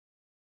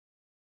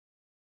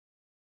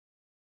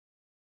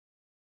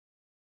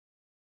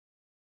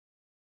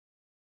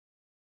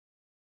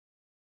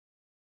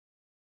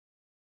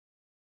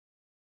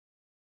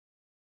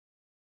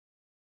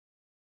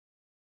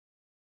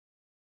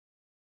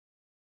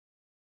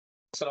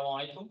السلام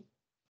عليكم.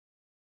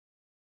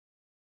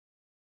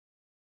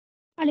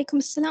 عليكم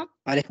السلام.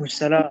 وعليكم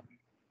السلام.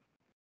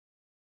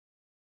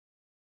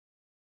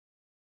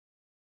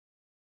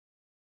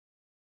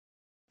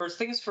 First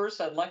things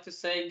first, I'd like to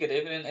say good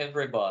evening,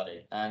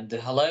 everybody, and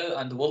hello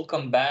and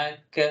welcome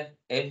back,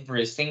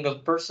 every single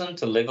person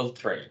to level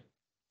 3.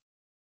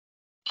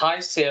 Hi,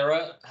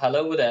 Sarah.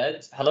 Hello,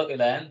 Wadad. Hello,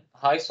 Ilan.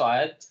 Hi,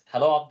 Saad.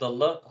 Hello,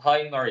 Abdullah.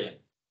 Hi, Mariam.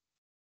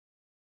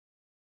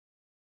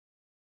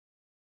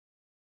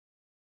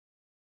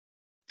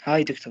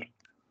 هاي دكتور.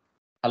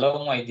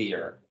 Hello, my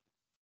dear.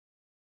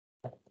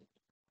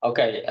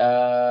 Okay,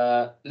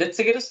 let's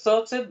get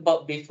started.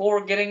 But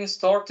before getting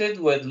started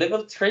with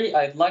level 3,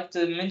 I'd like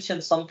to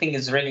mention something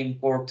is really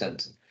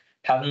important.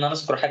 حابب ان انا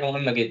اذكر حاجه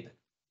مهمه جدا.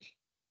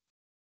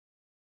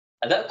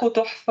 ادائكم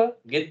تحفه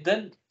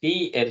جدا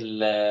في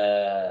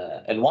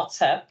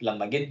الواتساب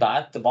لما جيت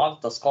بعت بعض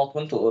التاسكات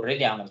وانتوا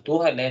اوريدي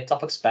عملتوها اللي هي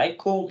التوبكس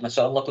بتاعتكم، ما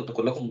شاء الله كنتوا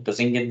كلكم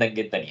ممتازين جدا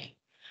جدا يعني.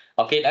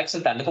 اوكي،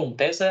 الاكسنت عندكم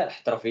ممتازه،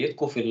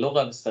 احترافيتكم في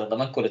اللغه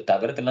باستخداماتكم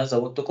للتعبيرات اللي انا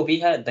زودتكم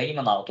بيها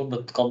دايما على طول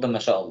بتتقدم ما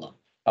شاء الله.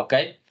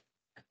 اوكي.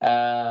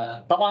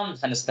 طبعا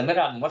هنستمر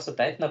على الممارسه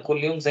بتاعتنا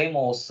كل يوم زي ما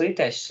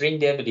وصيت 20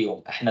 دقيقه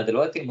باليوم. احنا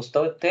دلوقتي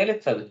المستوى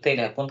الثالث،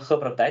 فبالتالي هتكون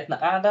الخبره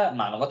بتاعتنا اعلى،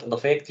 معلومات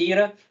اضافيه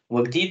كتيره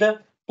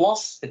وجديده،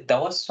 بلس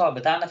التوسع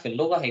بتاعنا في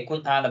اللغه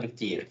هيكون اعلى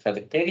بكتير.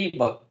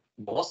 فبالتالي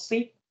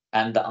بوصي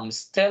and I'm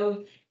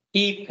still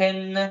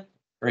keeping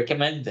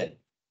recommending.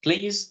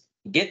 Please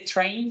get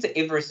trained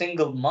every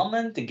single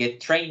moment, get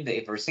trained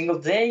every single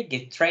day,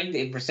 get trained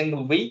every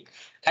single week,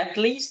 at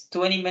least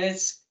 20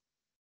 minutes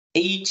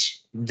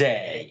each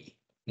day.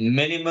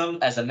 minimum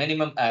as a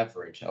minimum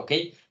average.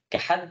 اوكي،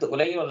 كحد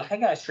قليل ولا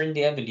حاجه 20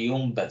 دقيقه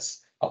باليوم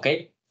بس.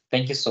 اوكي،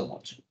 thank you so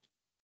much.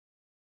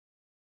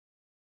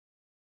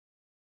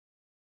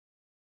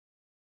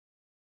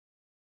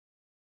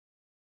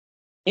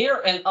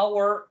 Here in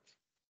our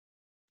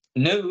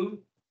new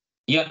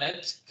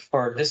unit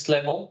for this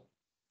level,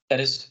 it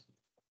is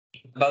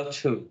about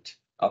food.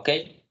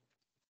 Okay,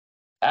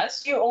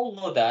 as you all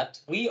know that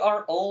we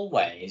are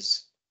always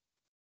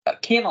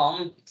keen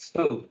on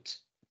food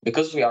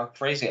because we are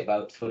crazy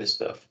about food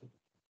stuff.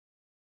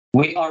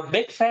 We are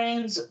big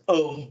fans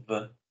of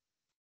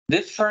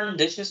different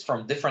dishes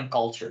from different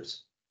cultures.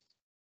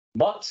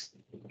 But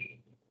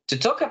to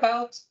talk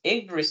about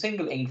every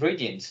single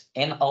ingredient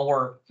in our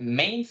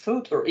main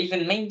food or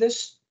even main dish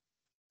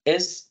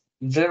is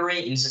very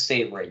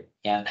necessary.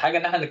 يعني الحاجة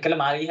اللي احنا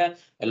هنتكلم عليها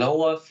اللي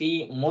هو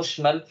في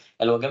مشمل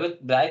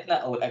الوجبات بتاعتنا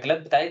او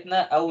الاكلات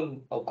بتاعتنا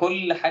او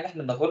كل حاجة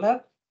احنا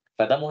بناكلها،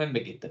 فده مهم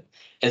جدا.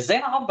 ازاي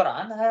نعبر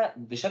عنها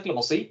بشكل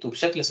بسيط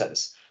وبشكل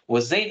سلس،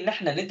 وازاي ان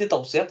احنا ندي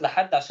توصيات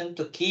لحد عشان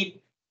to keep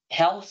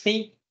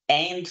healthy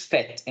and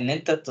fit، ان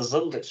انت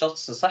تظل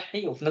شخص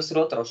صحي وفي نفس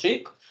الوقت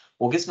رشيق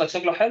وجسمك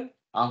شكله حلو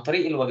عن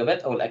طريق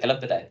الوجبات او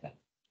الاكلات بتاعتنا.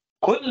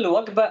 كل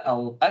وجبه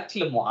او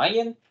اكل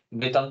معين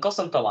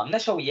بتنقسم طبعا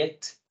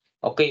نشويات،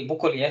 اوكي،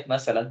 بقوليات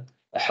مثلا،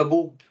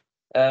 حبوب،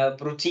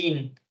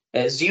 بروتين،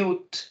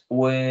 زيوت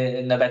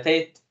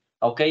ونباتات،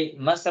 اوكي،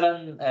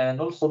 مثلا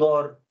نقول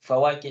خضار،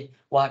 فواكه،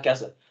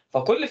 وهكذا.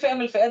 فكل فئه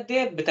من الفئات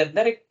دي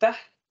بتندرج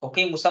تحت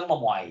اوكي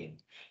مسمى معين.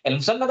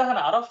 المسمى ده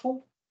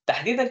هنعرفه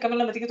تحديدا كمان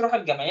لما تيجي تروح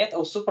الجمعيات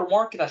او السوبر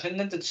ماركت عشان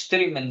انت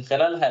تشتري من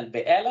خلالها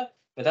البقاله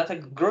بتاعت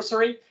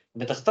الجروسري.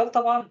 بتختار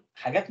طبعا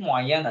حاجات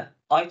معينه،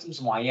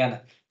 ايتمز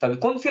معينه،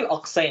 فبيكون في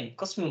الاقسام: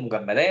 قسم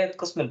المجمدات،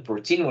 قسم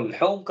البروتين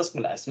واللحوم، قسم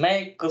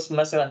الاسماك، قسم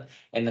مثلا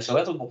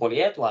النشويات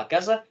والبقوليات،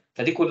 وهكذا.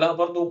 فدي كلها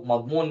برضو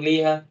مضمون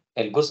ليها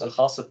الجزء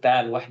الخاص بتاع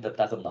الوحده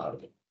بتاعت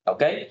النهارده.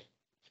 اوكي،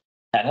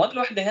 عنوان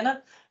الوحده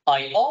هنا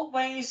I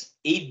always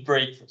eat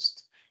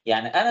breakfast،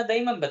 يعني انا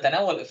دايما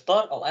بتناول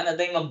افطار او انا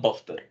دايما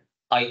بفطر.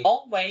 I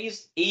always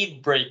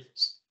eat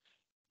breakfast.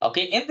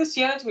 Okay, in this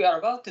unit we are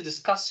about to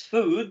discuss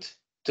food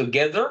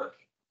together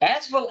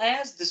as well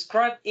as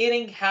describe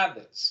eating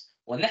habits.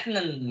 وان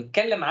احنا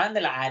نتكلم عن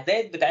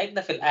العادات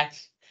بتاعتنا في الاكل.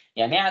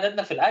 يعني ايه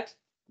عاداتنا في الاكل؟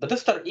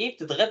 بتفطر ايه،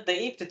 بتتغدى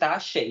ايه،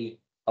 بتتعشى ايه.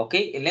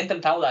 اوكي، اللي انت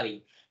متعود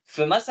عليه.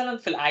 في مثلا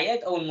في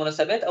الاعياد او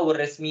المناسبات او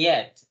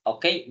الرسميات،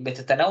 اوكي،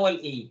 بتتناول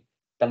ايه.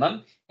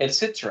 تمام،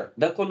 السترا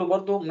ده كله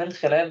برضو من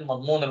خلال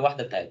مضمون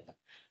الوحده بتاعتنا.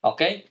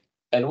 اوكي،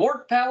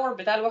 الورد باور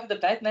بتاع الوحده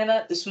بتاعتنا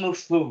هنا اسمه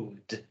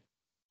فود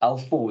او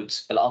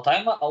فودز،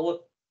 الاطعمه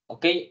او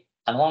اوكي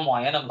انواع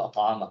معينه من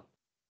الاطعمه.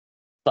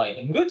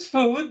 طيب good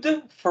food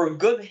for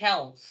good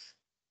health،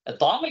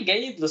 الطعام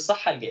الجيد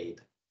للصحه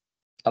الجيده.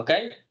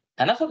 اوكي،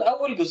 هناخد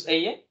اول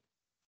جزئيه.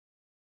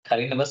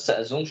 خلينا بس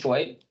ازوم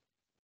شويه.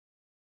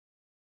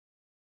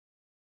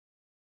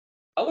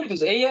 اول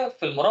جزئيه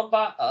في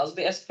المربع،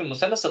 قصدي اسف، في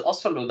المثلث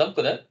الاصفر اللي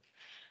قدامكم ده،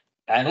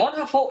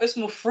 عنوانها فوق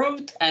اسمه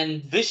fruit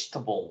and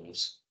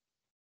vegetables،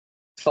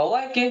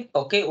 فواكه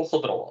اوكي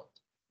وخضروات.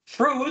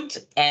 fruit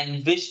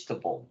and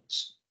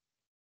vegetables.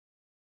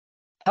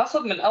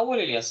 هاخد من اول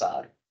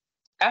اليسار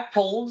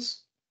apples،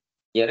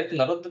 يا ريت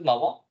نردد مع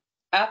بعض.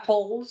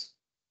 apples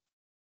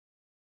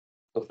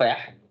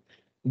تفاح.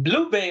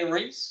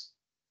 blueberries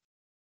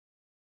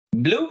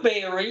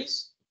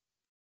blueberries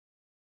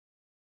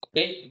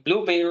اوكي،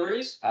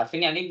 blueberries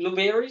عارفين يعني ايه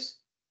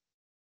blueberries؟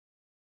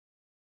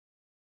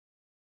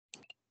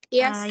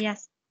 Yes.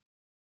 Yes.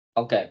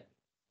 Okay.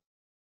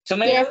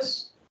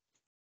 Tomatoes.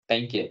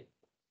 Thank you.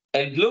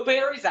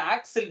 البلوبيريز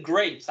عكس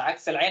الجريبس،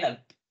 عكس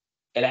العنب.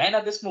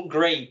 العنب اسمه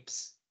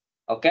grapes.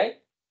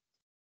 Okay.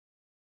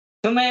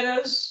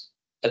 Tomatoes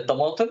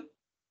الطماطم.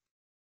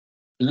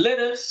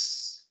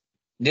 lettuce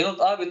دي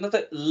نطقها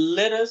بالنطق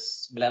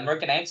lettuce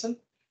بالامريكان accent.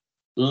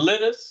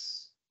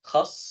 lettuce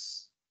خس.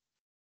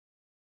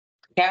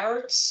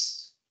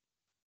 carrots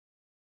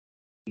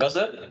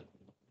جزر.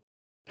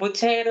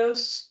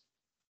 potatoes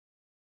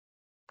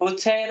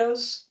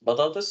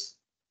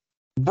بطاطس.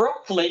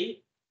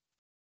 broccoli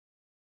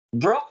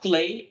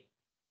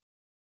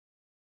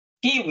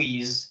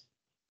kiwis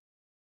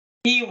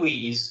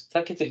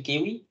فاكهة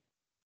الكيوي.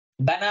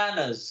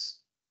 bananas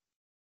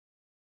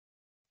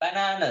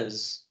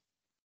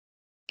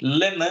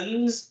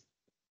lemons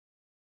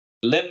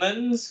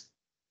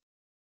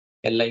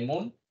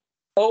الليمون.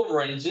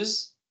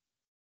 oranges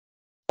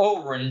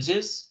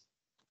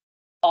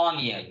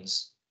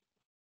onions.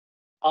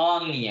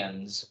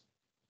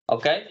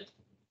 Okay.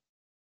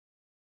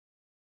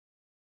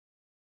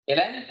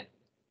 Elaine?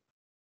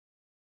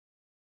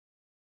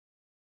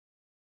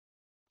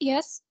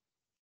 Yes.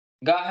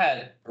 Go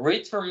ahead.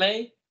 Read for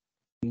me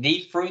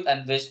the fruit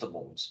and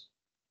vegetables.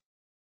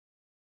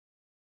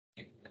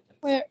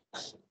 Where?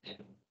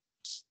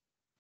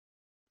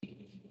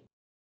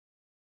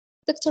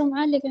 دكتور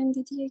معلق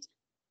عندي دقيقة.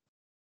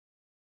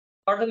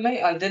 Pardon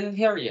me, I didn't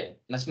hear you.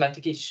 ما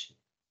سمعتكيش.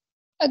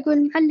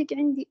 أقول معلق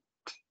عندي.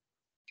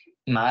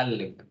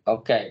 معلق.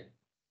 اوكي.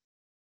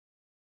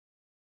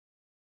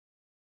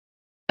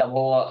 طب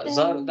هو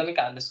ظهر قدامك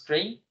على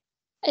السكرين؟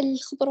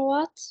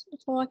 الخضروات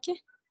الفواكه.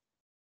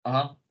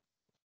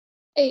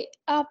 أي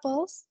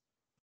apples,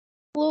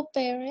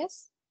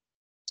 blueberries,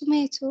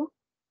 tomato,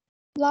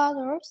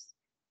 lettuce,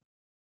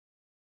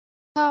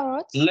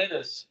 carrots.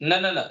 lettuce.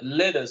 No.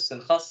 lettuce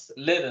الخس.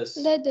 lettuce.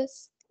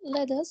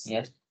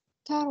 Yes.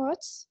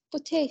 carrots,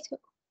 potato,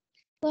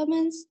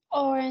 lemons,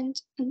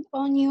 orange and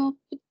onion,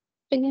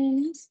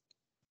 bananas,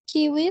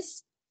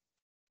 kiwis,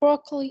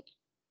 broccoli.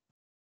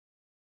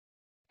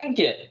 Thank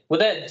you.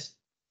 وداد.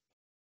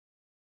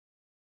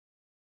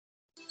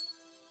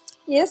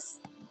 Yes.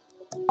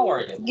 How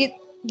are you?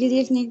 Good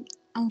evening.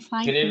 I'm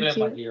fine. Good evening, thank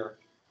my you. dear.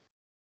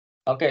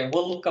 Okay,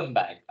 welcome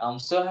back. I'm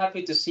so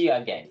happy to see you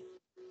again.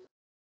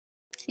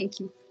 Thank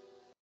you.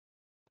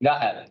 Go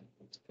ahead.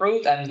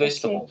 Fruit and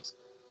vegetables.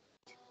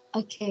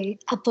 Okay.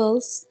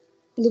 Apples,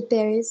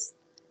 blueberries,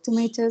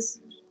 tomatoes,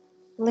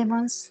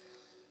 lemons,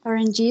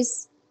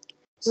 oranges,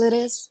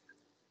 lettuce,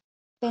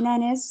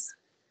 bananas,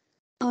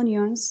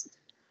 onions,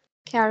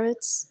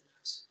 carrots,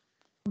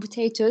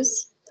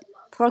 potatoes,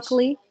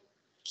 broccoli,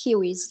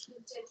 kiwis.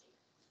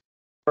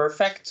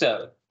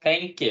 Perfecto.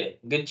 Thank you.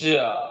 Good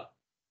job.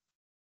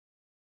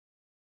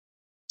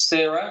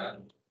 Sarah,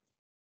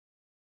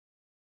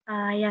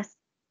 Yes.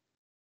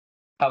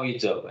 how are you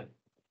doing?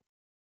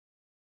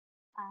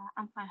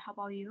 I'm fine. How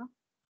about you?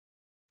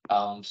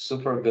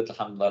 Super good,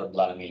 alhamdulillah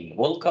rabbil alameen.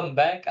 Welcome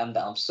back, and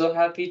I'm so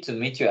happy to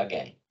meet you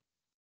again.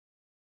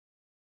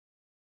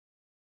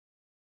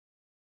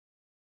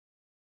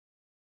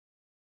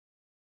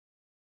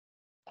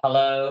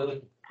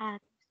 Hello.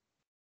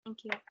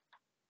 Thank you.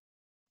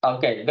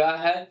 Okay, go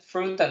ahead.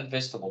 Fruit and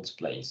vegetables,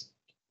 please.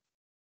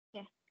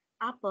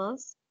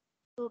 Apples,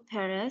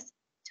 blueberries,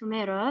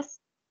 tomatoes,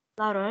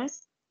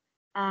 lettuce,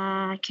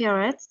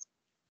 carrots,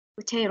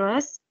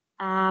 potatoes,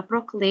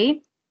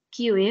 broccoli,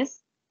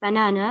 kiwis,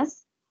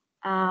 bananas,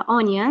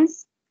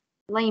 onions,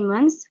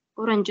 lemons,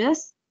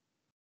 oranges.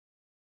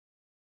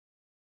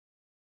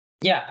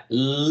 Yeah,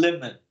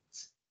 lemon.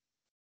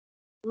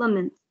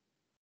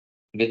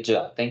 Good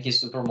job. Thank you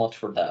super much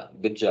for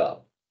that. Good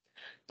job.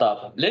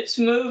 طب let's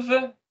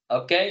move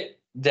okay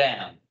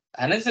down.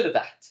 هننزل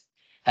لتحت.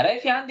 هلاقي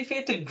في عندي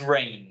فئة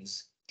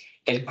الجرينز.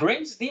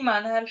 الجرينز دي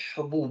معناها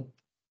الحبوب.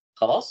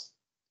 خلاص؟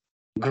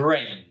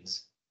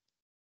 grains.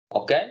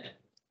 اوكي؟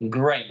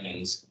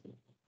 grains.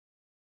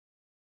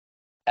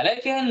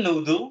 هلاقي فيها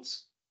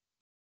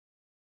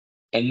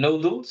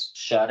النودلز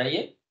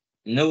الشعرية.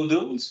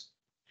 noodles.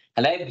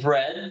 هلاقي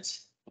bread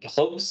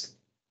الخبز.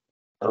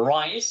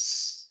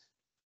 rice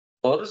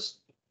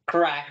أرز.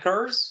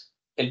 crackers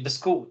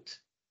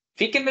البسكوت.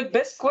 في كلمة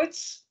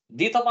biscuits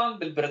دي طبعا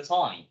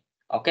بالبريطاني.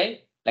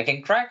 اوكي؟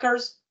 لكن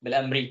crackers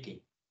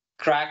بالامريكي.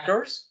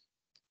 crackers.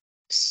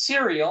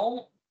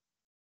 cereal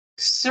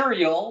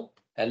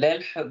اللي هي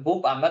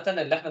الحبوب عامة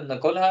اللي احنا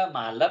بناكلها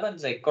مع اللبن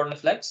زي الكورن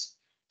فليكس.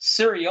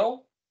 cereal.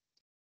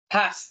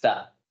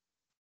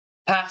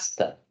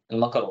 باستا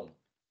المكرونة.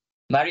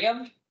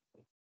 مريم.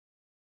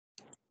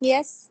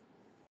 Yes.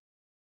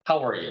 How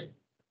are you?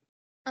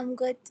 I'm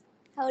good.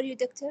 How are you,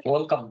 doctor?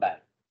 Welcome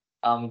back.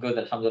 I'm good,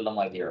 alhamdulillah,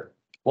 my dear.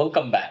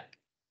 Welcome back.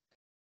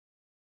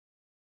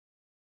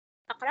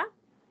 أقرأ.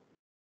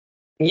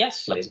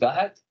 Yes, please, go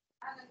ahead.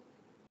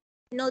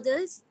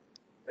 Noodles,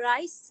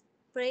 rice,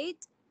 bread,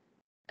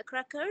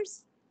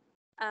 crackers,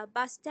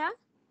 pasta,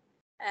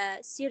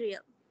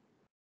 cereal.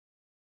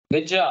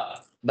 Good job.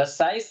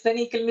 بس عايز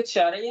تاني كلمة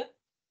شعرية؟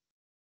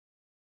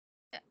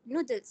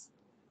 Noodles.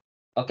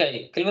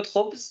 اوكي كلمة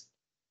خبز.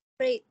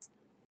 bread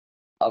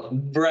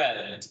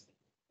bread.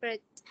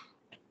 bread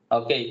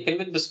اوكي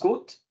كلمة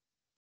بسكوت.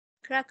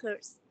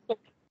 crackers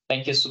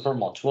thank you super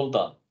much well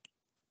done.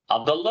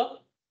 عبد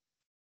الله.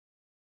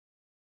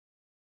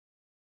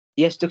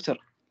 Yes, doctor.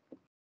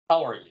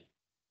 how are you?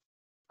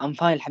 I'm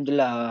fine,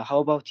 alhamdulillah. How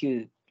about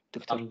you,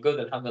 doctor? I'm good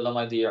alhamdulillah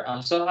my dear.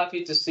 I'm so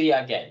happy to see you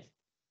again.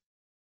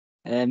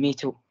 Me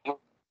too.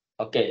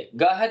 Okay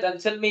go ahead and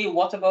tell me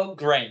what about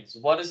grains.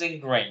 What is in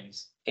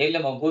grains؟ ايه اللي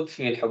موجود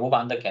في الحبوب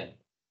عندك هنا؟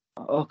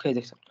 Okay,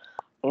 doctor.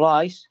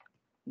 Rice,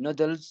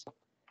 noodles,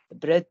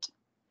 bread,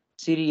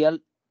 cereal,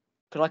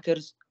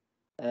 crackers,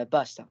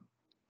 pasta.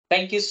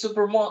 Thank you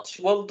super much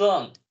well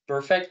done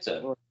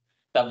perfecto.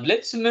 طب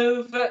let's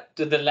move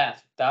to the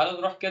left. تعالوا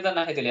نروح كده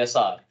ناحية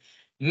اليسار.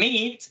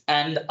 meat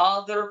and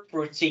other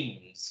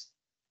proteins.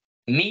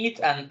 meat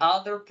and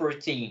other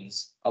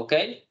proteins.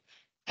 اوكي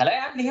هلاقي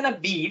عندي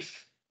هنا beef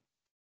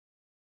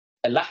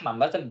اللحمة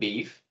عامة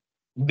beef.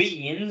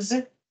 beans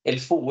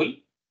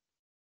الفول.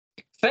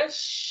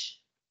 fish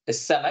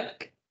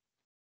السمك.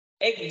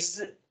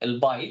 eggs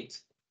البيض.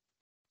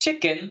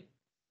 chicken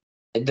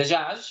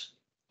الدجاج.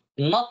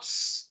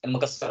 nuts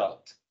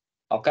المكسرات.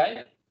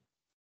 اوكي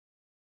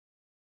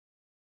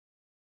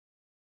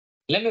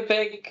let me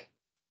pick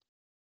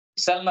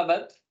سلمى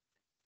بدر.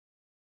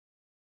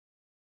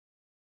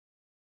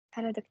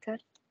 Hello, doctor.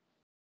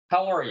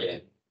 how are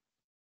you?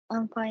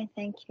 I'm fine,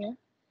 thank you.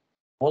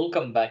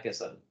 welcome back يا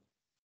سلمى.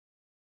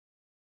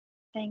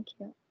 Thank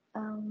you.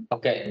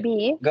 okay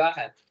Beef, go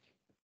ahead.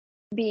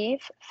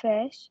 beef,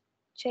 fish,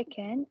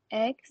 chicken,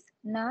 eggs,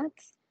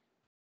 nuts,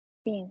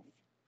 beans.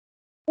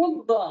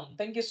 well done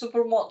thank you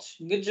super much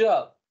good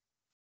job.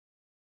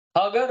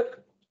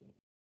 هاجر.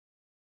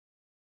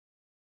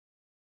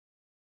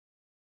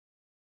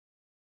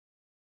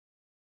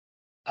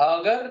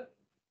 هاجر.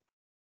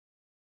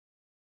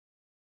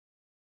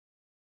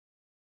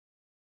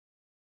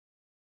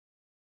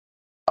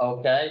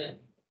 okay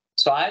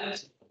سعاد.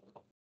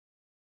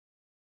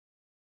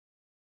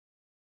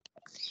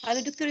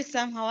 Hello, Dr.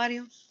 Islam. How are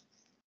you?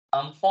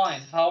 I'm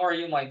fine how are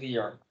you my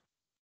dear?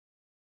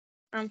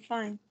 I'm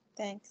fine.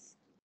 Thanks.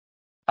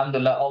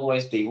 alhamdulillah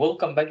always be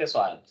welcome back يا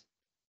سعاد.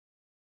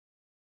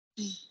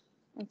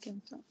 Okay.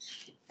 go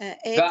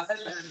Eggs,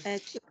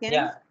 ahead. chicken.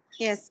 yeah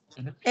Yes.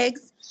 Mhm.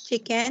 Eggs,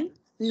 chicken,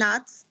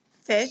 nuts,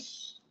 fish,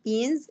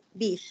 beans,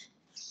 beef.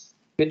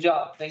 good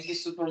job thank you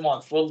super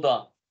much well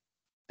done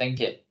thank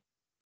you.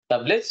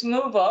 طب let's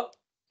move up.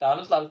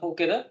 تعالوا نطلع لفوق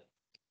كده.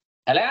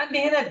 هلاقي عندي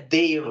هنا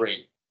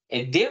dairy.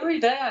 الديري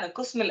ده يعني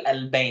قسم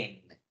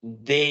الألبان.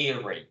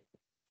 dairy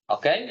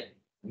اوكي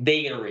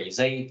dairy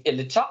زي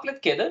الشوكليت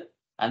كده.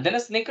 عندنا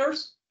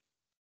سنيكرز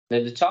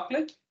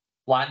للشوكليت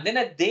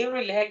وعندنا الديري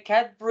اللي هي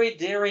كادبري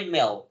ديري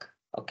ميلك.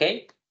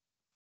 اوكي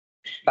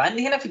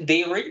فعندي هنا في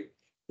الديري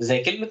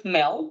زي كلمة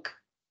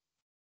ميلك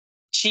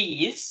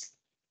تشيز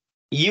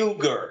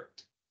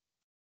يوجرت.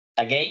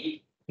 again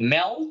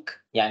milk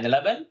يعني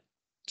لبن.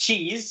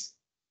 تشيز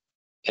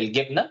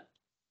الجبنة.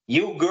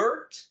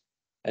 يوجرت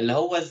اللي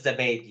هو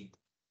الزبادي.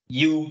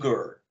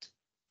 يوجرت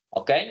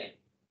اوكي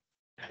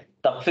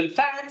طب في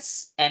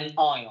الفاتس and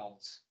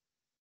oils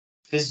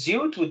في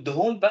الزيوت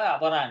والدهون بقى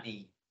عبارة عن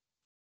ايه؟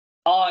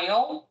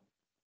 oil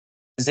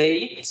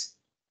زيت.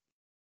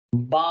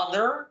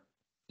 butter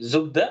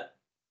زبدة.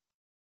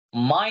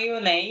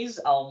 مايونيز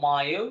او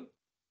مايو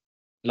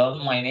اللي هو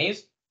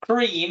المايونيز.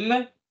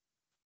 كريم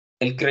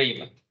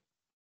الكريمة.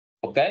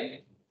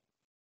 اوكي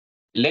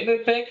let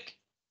me pick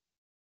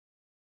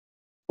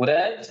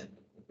ولاد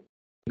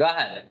go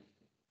ahead.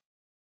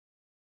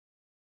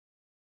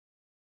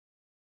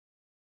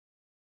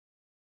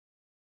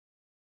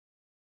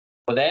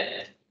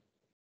 ولاد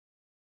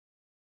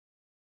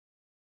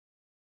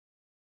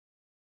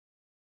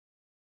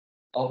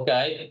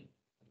اوكي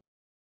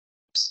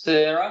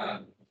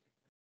Sarah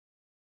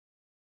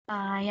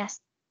Yes.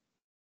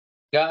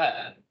 go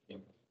ahead.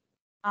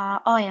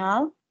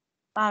 Oil,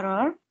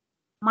 butter,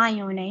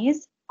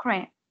 mayonnaise,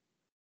 cream.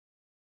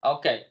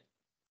 اوكي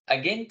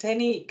again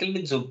تاني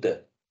كلمة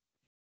زبدة.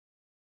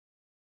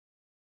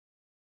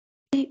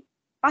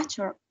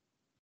 Butter,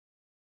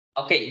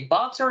 اوكي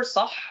butter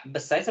صح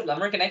بس ساعتها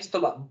بالامريكان اكس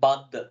تبقى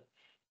bud.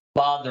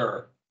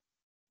 butter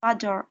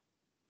butter,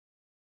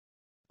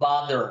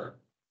 butter.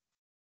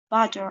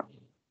 butter.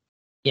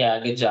 yeah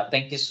good job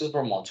thank you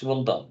super much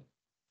well done.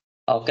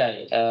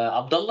 okay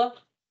عبد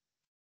الله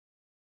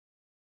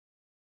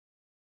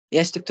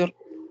Yes, doctor.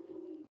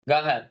 go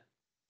ahead.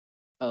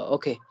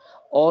 Okay.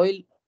 Oil,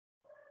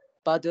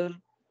 butter,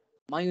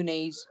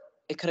 mayonnaise,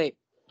 cream.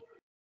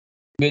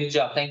 good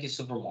job thank you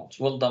super much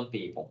well done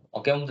people.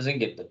 اوكي ممتازين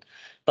جدا.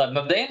 طيب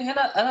مبدئيا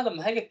هنا انا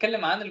لما هاجي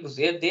اتكلم عن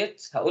الجزئيات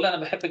ديت هقول انا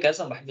بحب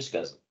كذا ما بحبش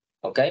كذا.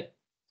 اوكي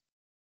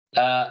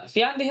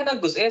في عندي هنا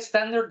الجزئيه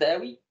ستاندرد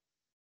قوي.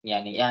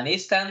 يعني ايه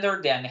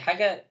ستاندرد؟ يعني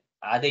حاجه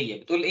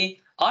عاديه بتقول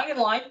ايه I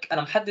like.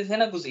 انا محدد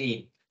هنا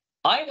جزئين.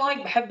 I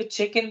like بحب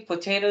chicken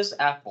potatoes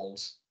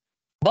apples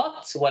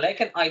but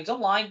ولكن I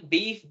don't like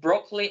beef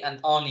broccoli and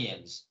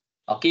onions.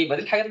 اوكي، يبقى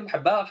دي الحاجات اللي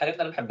بحبها والحاجات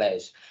اللي انا ما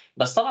بحبهاش.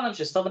 بس طبعا انا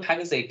مش هستخدم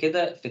حاجه زي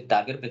كده في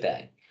التعبير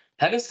بتاعي.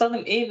 هاجي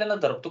استخدم ايه اللي انا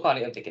ضربتكم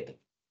عليه قبل كده.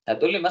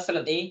 هتقول لي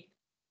مثلا ايه؟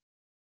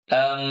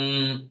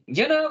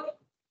 you know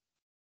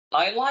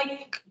I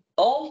like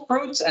all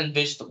fruits and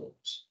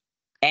vegetables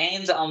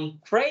and I'm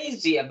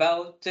crazy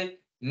about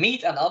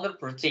meat and other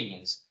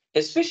proteins,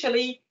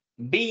 especially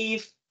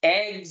beef,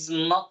 eggs,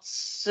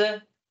 nuts,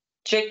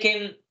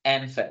 chicken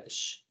and fish.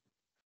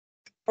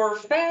 For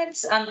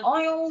fats and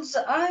oils,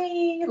 I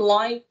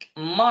like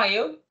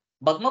mayo,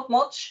 but not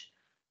much.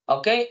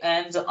 Okay,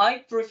 and I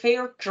prefer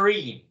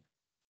cream.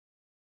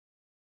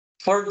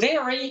 For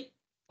dairy,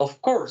 of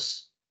course,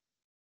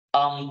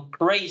 I'm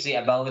crazy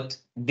about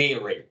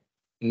dairy,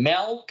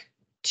 milk,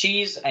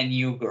 cheese, and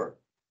yogurt.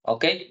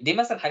 Okay, دي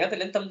مثلا الحاجات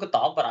اللي انت ممكن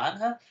تعبر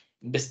عنها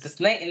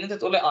باستثناء ان انت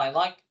تقول لي I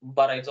like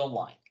but I don't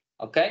like.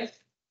 Okay،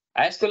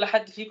 عايز كل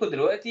حد فيكم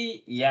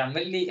دلوقتي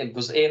يعمل لي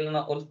الجزئيه اللي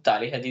انا قلت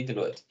عليها دي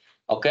دلوقتي.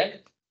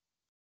 اوكي،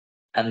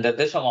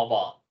 هندردشها مع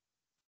بعض.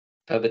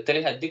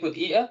 فبالتالي هديكوا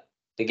دقيقة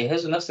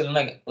تجهزوا نفس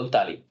اللي أنا قلت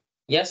عليه.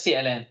 يس يا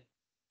إعلان.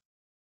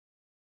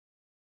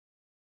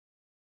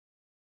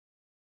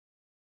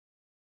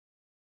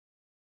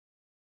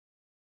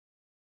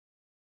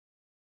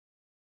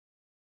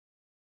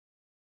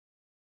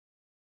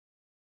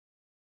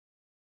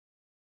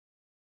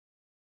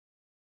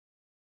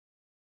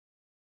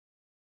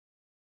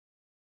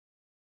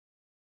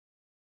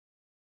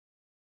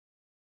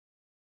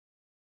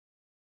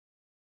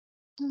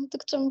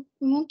 دكتور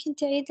ممكن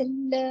تعيد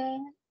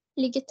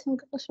اللي قلتهم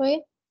قبل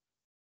شوية؟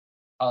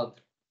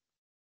 حاضر.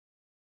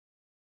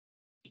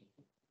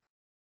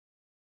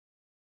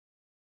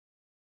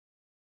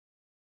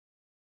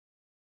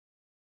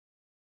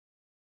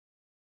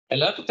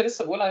 اللي أنا كنت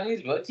لسه بقول عليه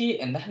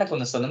دلوقتي إن إحنا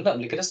كنا استخدمنا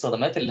قبل كده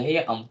استخدامات اللي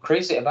هي I'm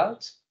crazy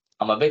about,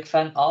 I'm a big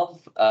fan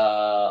of,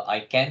 I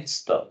can't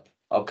stop.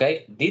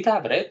 أوكي، دي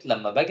تعبيرات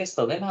لما باجي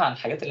استخدمها عن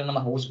الحاجات اللي أنا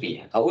مهووس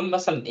بيها. هقول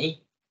مثلا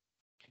إيه؟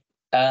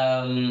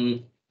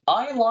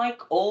 I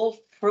like all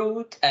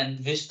fruit and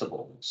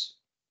vegetables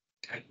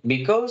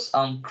because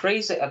I'm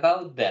crazy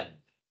about them.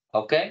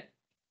 Okay.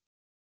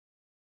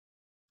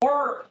 For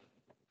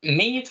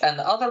meat and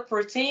other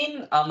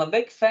protein, I'm a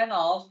big fan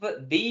of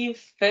beef,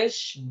 fish,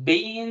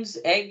 beans,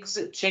 eggs,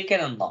 chicken,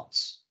 and nuts.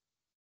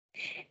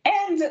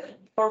 And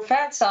for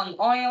fats and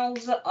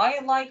oils, I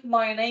like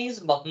mayonnaise,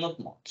 but not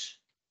much.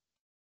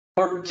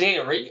 For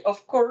dairy, of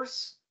course,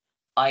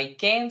 I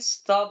can't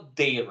stop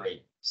dairy,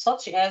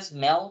 such as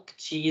milk,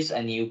 cheese,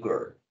 and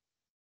yogurt.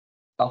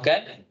 Okay?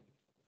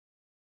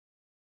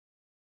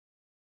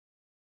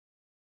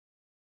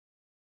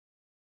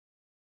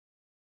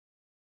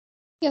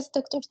 Yes,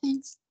 Doctor,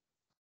 thanks.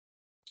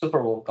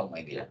 Super welcome,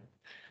 my dear.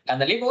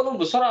 انا ليه بقولهم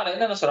بسرعه؟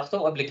 لان انا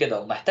شرحتهم قبل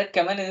كده، ومحتاج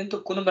كمان ان انتوا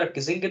تكونوا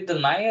مركزين جدا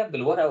معايا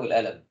بالورقه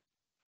والقلم.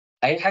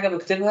 اي حاجه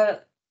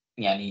بكتبها،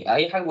 يعني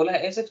اي حاجه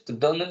بقولها اسف،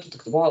 تبداوا ان انتوا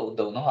تكتبوها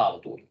وتدونوها على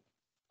طول.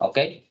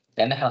 اوكي،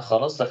 لان احنا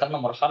خلاص دخلنا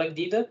مرحله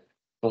جديده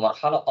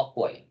ومرحله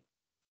اقوى يعني.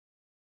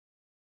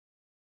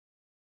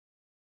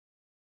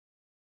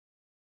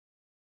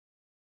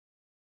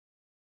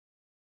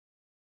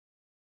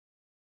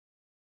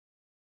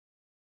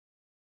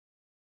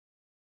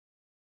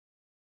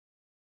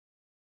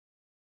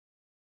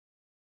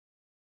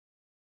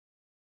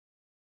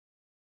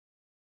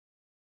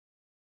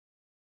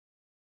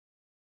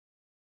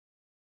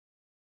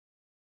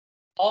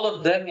 all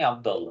of them يا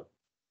عبد الله.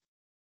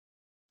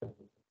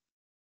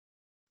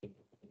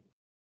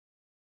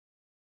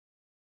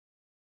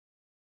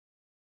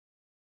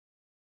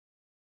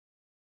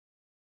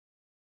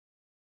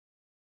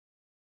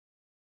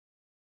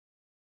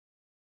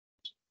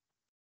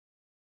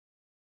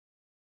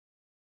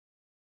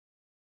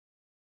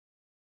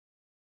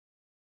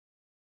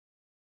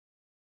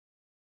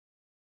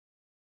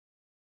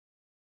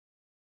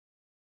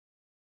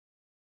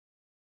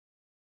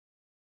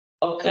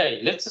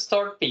 Okay, let's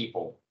start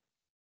people.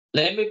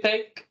 Let me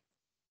pick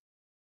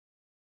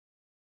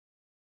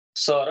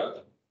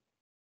Sarah.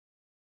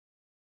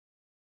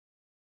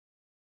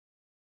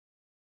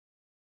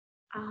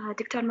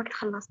 دكتور ما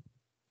خلص.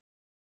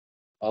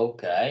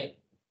 Okay.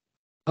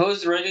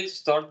 Who's ready to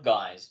start,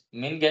 guys?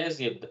 مين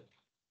جاهز يبدأ؟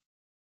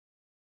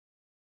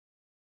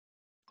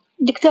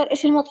 دكتور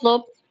إيش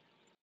المطلوب؟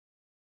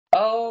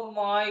 Oh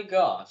my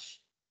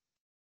gosh.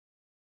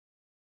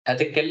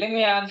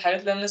 هتتكلمي عن الحاجات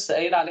اللي انا لسه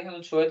قايل عليها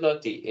من شويه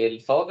دلوقتي،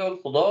 الفواكه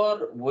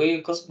والخضار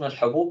وقسم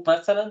الحبوب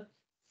مثلا.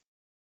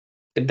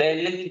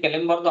 تبداي ان انت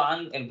تتكلمي برضو عن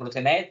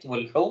البروتينات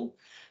واللحوم،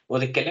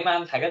 وتتكلمي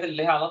عن الحاجات اللي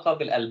ليها علاقه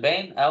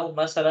بالالبان او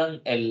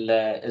مثلا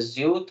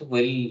الزيوت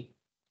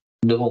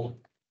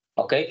والدهون.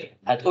 اوكي،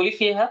 هتقولي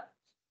فيها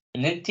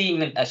ان انت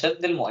من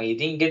اشد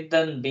المؤيدين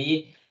جدا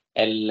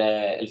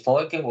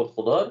بالفواكه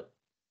والخضار،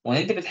 وان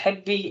انت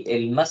بتحبي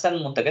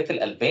مثلا منتجات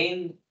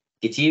الالبان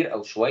كتير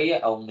او شويه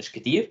او مش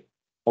كتير،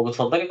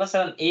 وبتفضلي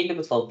مثلا ايه اللي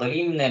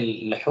بتفضليه من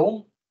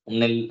اللحوم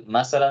ومن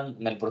مثلا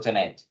من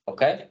البروتينات.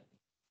 اوكي.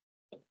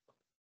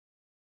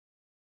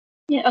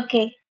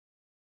 أوكي.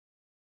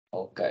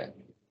 اوكي.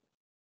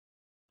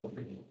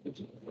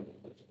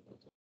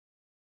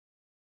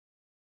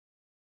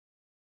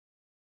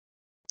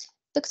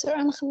 دكتور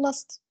أنا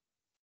خلصت.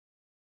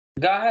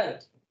 Go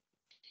ahead.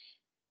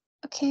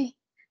 Okay.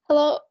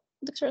 Hello,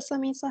 Dr.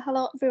 Islam.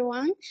 Hello,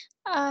 everyone.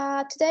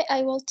 Today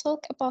I will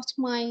talk about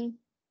my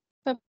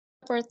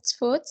favorite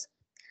foods.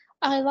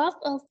 I love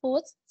all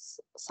foods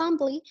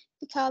simply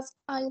because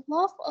I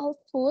love all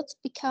foods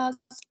because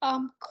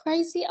I'm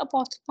crazy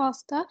about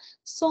pasta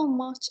so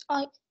much.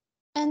 I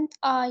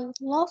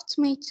love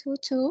tomato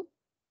too.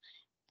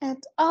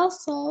 And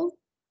also,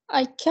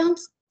 I can't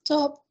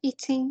stop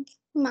eating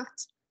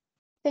math.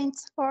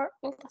 Thanks for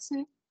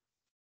listening.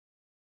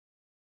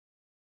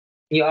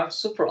 You are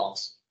super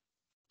awesome.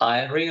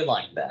 I really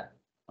like that.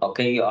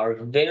 Okay, you are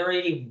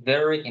very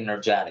very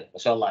energetic. ما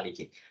شاء الله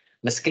عليكي.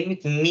 بس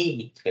كلمة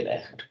meat في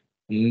الآخر.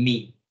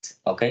 Meat.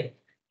 Okay.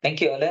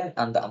 Thank you, Alan,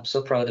 and I'm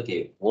so proud of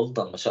you. Well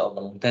done. ما شاء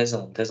الله.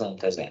 ممتازة ممتازة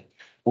ممتازة يعني.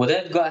 With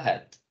that, go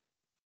ahead.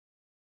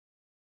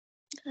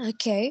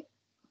 Okay.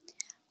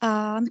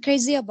 I'm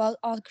crazy about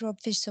all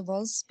group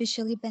vegetables,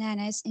 especially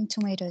bananas and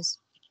tomatoes.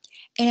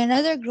 In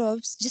another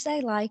groups, just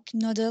I like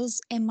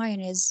noodles and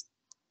mayonnaise.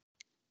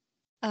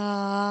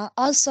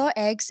 Also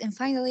eggs, and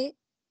finally,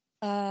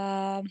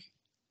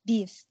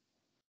 beef.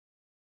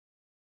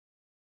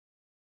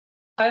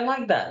 I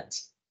like that.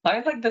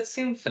 I like that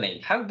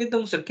symphony. حابب جدا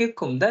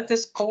مشاركتكم. That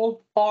is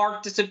called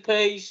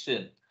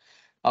participation.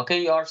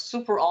 Okay, you are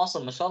super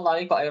awesome. ما شاء الله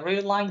عليكم. I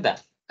really like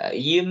that.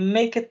 You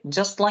make it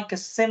just like a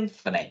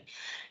symphony.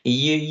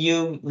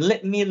 You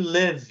let me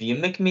live. You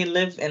make me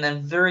live in a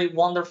very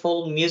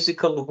wonderful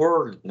musical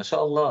world. ما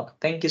شاء الله.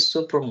 Thank you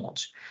super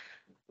much.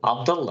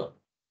 Abdullah.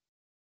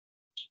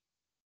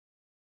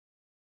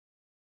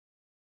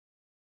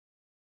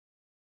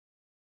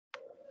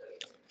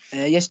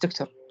 Yes,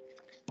 doctor.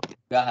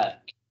 Go ahead.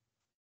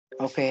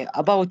 Okay,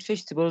 about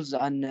vegetables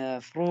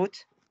and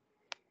fruit.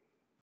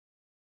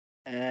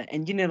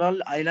 In general,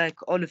 I like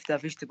all of the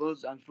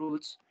vegetables and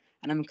fruits,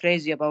 and I'm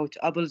crazy about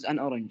apples and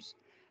oranges.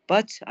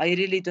 But I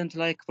really don't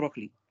like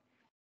broccoli.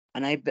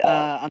 And I'm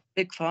a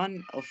big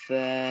fan of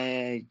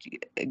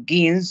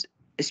greens,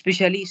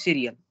 especially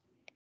cereal,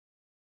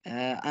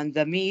 and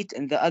the meat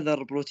and the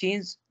other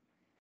proteins.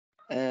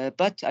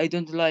 But I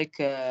don't like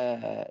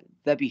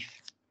the beef.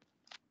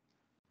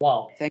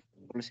 Wow. Thank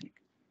you for listening.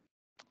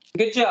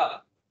 Good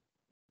job.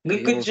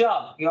 Good You're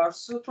job. You are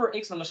super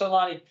excellent. ما شاء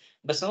الله عليك.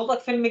 بس نقول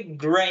لك كلمة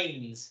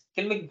grains.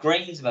 كلمة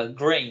grains بقى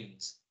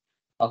grains.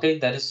 Okay,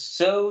 that is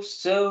so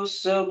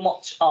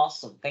much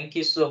awesome. Thank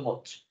you so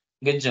much.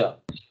 Good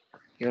job.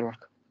 You're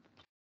welcome.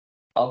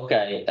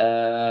 Okay,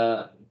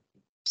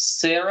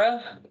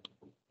 Sarah.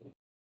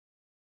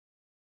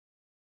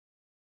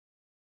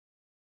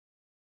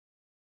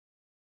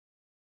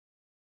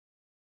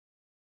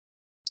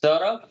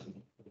 Sarah.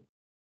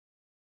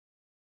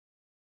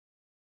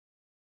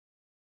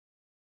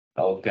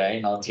 Okay,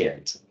 not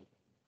yet.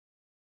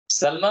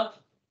 Selma.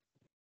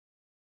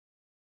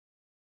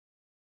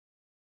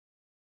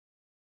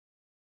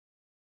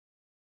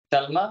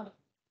 Selma.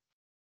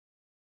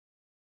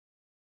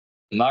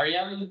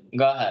 Mariam,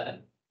 go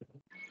ahead.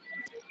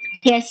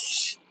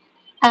 Yes,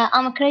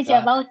 I'm crazy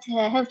Yeah. about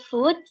health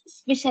food,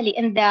 especially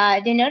in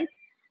the dinner.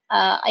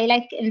 I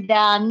like in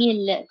the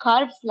meal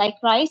carbs like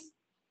rice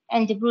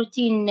and the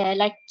protein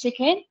like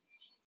chicken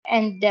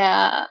and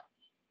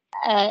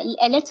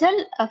a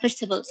little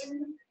vegetables.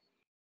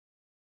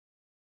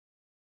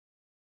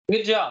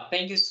 Good job.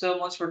 Thank you so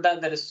much for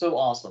that. That is so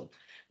awesome.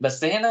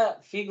 بس هنا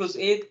في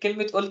جزئية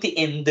كلمة قلتي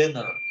in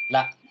dinner.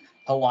 لا،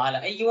 هو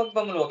على أي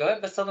وجبة من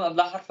الوجبات بستخدم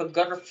قبلها حرف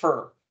الجر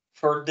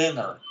for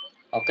dinner.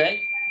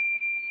 Okay?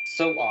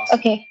 So awesome.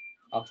 Okay.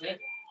 Okay.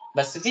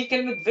 بس في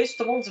كلمة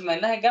vegetables بما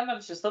إنها جمع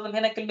مش هستخدم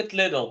هنا كلمة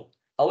little.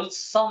 أقول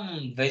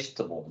some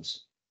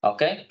vegetables.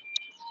 Okay?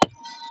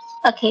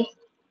 Okay.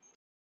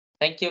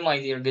 Thank you, my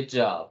dear. Good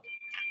job.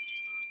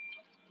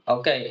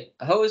 Okay.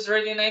 Who is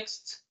ready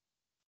next?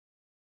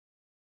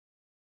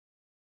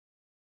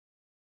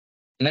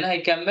 مين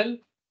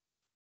هيكمل؟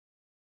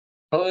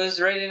 Who is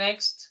ready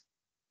next?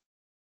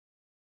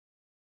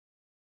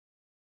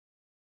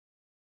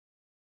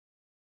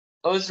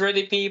 Who's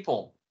ready,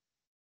 people?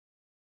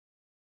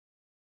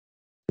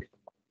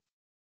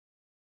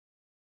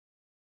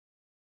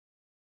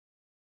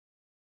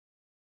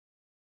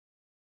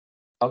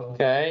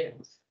 Okay.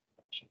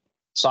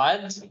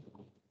 Saad?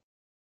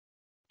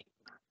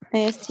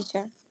 Yes,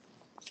 teacher.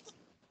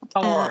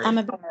 How are I'm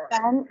you? a big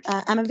fan.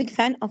 I'm a big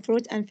fan of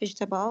fruit and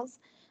vegetables.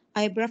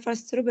 I prefer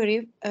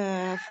strawberry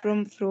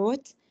from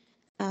fruit,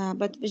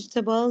 but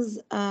vegetables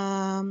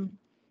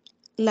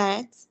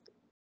late.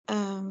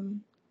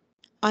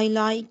 I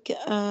like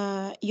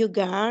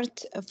yogurt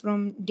from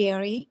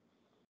dairy,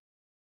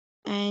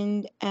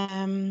 and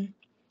I'm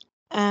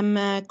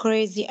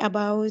crazy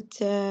about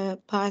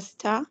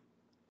pasta.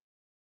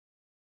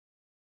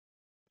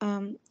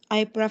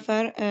 I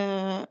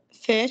prefer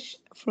fish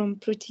from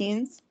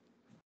proteins.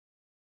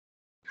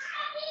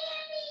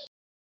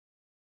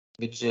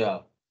 Good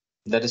job.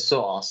 That is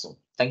so awesome.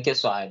 Thank you,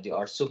 Saad. You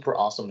are super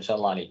awesome. ما شاء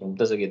الله عليك.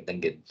 ممتازة جدا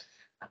جدا.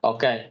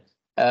 Okay.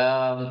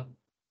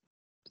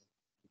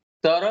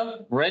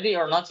 Tara, ready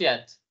or not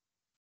yet?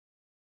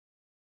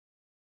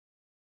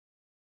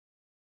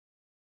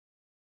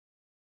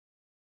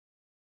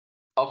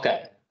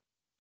 اوكي.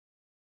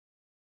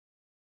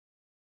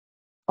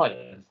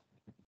 طيب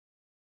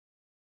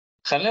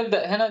خلينا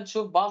نبدأ هنا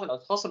نشوف بعض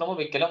الأشخاص اللي هم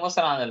بيتكلموا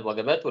مثلا عن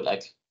الوجبات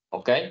والأكل.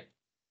 اوكي.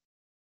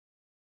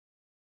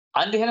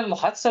 عندي هنا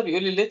المحادثة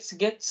بيقول لي let's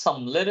get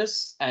some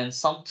lettuce and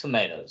some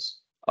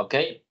tomatoes.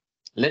 اوكي.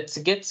 Let's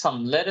get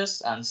some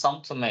lettuce and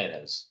some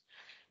tomatoes.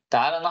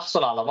 تعال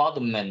نحصل على بعض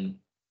من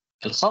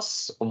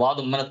الخس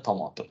وبعض من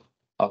الطماطم.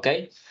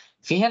 اوكي.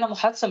 في هنا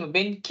محادثة ما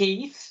بين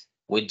كيث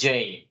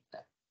وجين.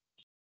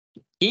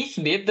 كيث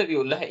بيبدأ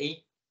بيقول لها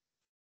ايه؟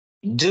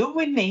 Do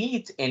we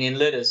need any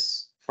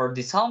lettuce for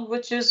the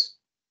sandwiches?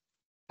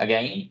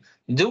 Again,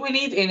 do we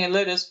need any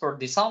lettuce for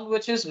the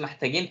sandwiches?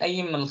 محتاجين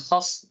أي من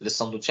الخس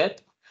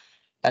للسندوتشات؟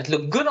 قالت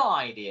له good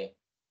idea.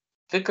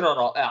 فكرة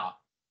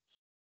رائعة.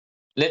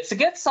 Let's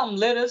get some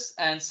lettuce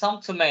and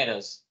some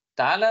tomatoes.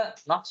 تعالى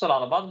نحصل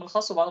على بعض من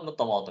الخس وبعض من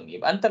الطماطم.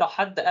 يبقى أنت لو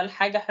حد قال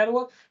حاجة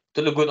حلوة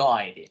تقول له good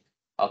idea.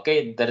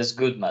 Okay, that is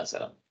good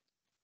مثلا.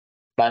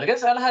 بعد كده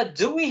سألها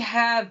do we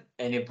have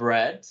any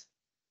bread?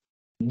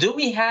 Do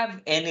we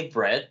have any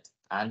bread?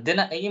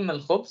 عندنا أي من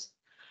الخبز؟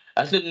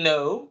 قالت له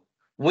no,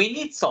 we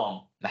need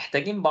some.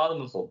 محتاجين بعض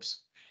من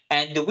الخبز.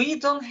 And we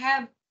don't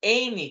have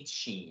any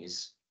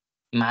cheese.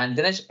 ما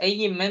عندناش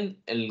أي من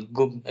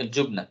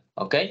الجبنة.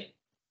 أوكي؟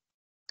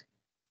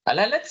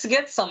 قالها let's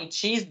get some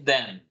cheese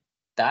then.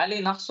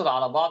 تعالي نحصل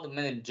على بعض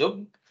من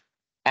الجبن.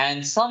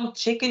 And some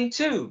chicken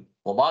too.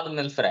 وبعض من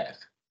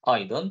الفراخ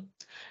أيضا.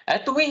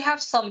 And we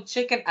have some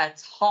chicken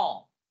at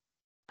home.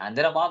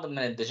 عندنا بعض من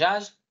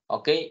الدجاج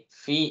أوكي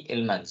في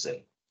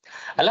المنزل.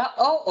 قالها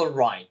oh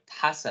alright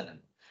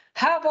حسنا.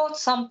 How about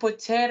some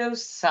potato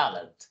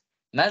salad?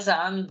 ماذا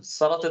عن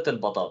سلطة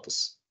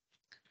البطاطس؟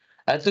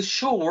 قالت له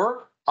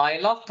sure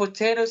I love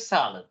potato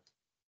salad.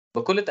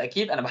 بكل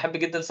تأكيد أنا بحب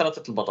جدا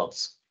سلطة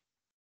البطاطس.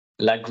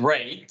 لا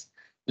great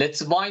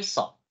let's buy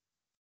some.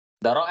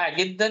 ده رائع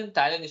جدا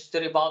تعالي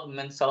نشتري بعض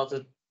من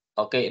سلطة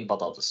أوكي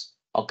البطاطس.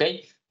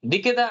 أوكي دي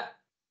كده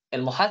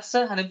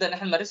المحادثة هنبدأ إن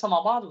إحنا نمارسها مع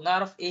بعض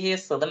ونعرف إيه هي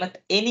استخدامات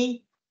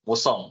any و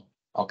some.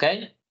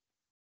 أوكي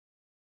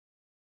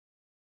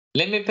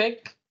let me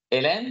pick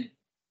Ellen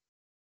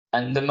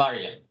and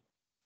Mariam.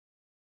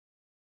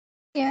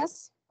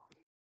 Yes.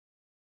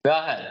 Go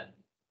ahead.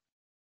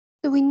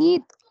 Do we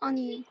need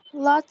any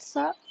lots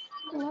of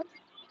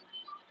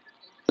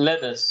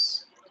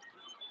Lettuce.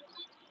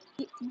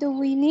 do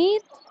we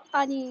need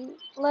any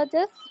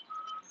lettuce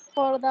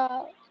for the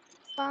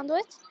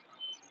sandwich?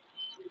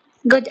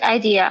 Good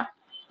idea.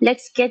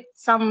 Let's get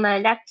some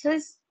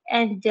lettuce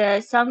and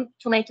some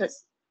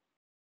tomatoes.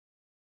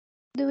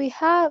 Do we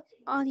have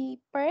any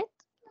bread?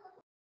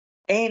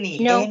 Any,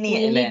 No, any,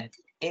 we Ellen. need-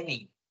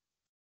 Any.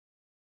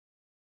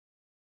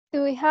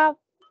 Do we have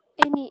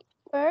any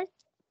bread?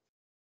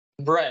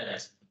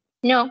 Bread.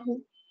 No.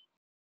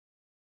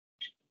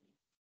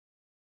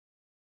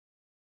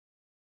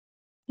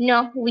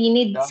 No, we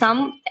need Yeah.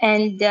 some,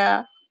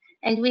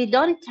 and we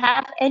don't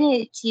have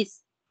any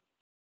cheese.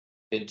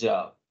 Good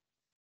job.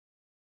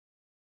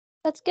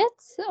 Let's get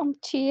some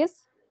cheese.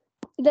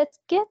 Let's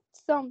get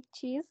some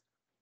cheese.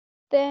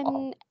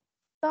 Then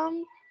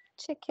some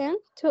chicken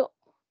too.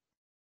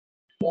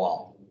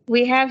 Wow.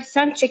 We have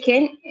some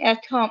chicken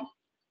at home.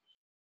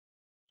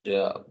 Good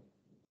job.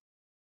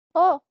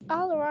 Oh,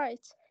 all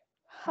right.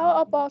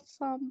 How about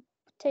some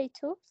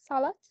potato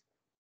salad?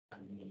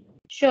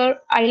 Sure,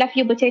 I love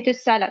you potato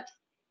salad.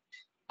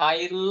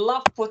 I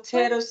love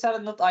potato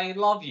salad, not I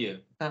love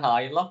you.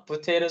 I love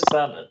potato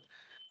salad.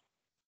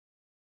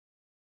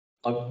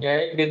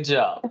 Okay, good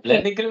job. Okay.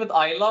 لأن كلمة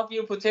I love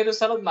you potato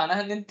salad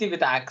معناها إن أنت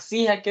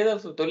بتعكسيها كده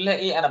فبتقول لها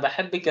إيه أنا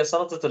بحبك يا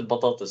سلطة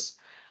البطاطس.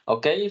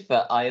 Okay, ف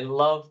I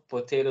love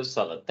potato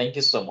salad. Thank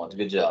you so much.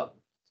 Good job.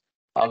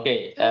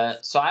 Okay,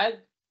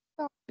 سعاد.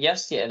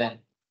 Yes, يا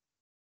إلين.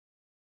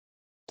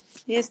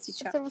 Yes,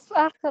 teacher. بس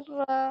آخر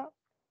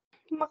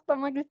مقطع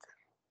ما قلت.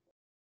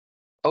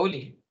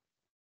 قولي.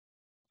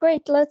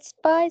 Great, let's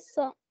buy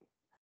some.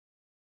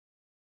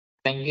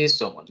 Thank you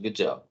so much. Good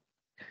job.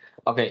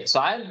 Okay,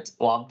 سعاد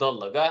وعبد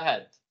الله. Go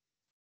ahead.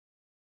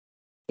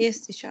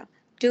 Yes, teacher.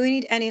 Do we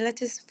need any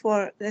lettuce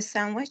for the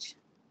sandwich?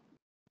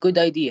 Good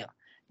idea.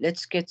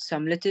 Let's get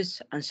some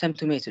lettuce and some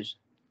tomatoes.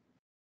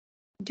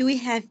 Do we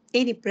have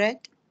any bread?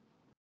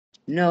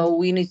 No,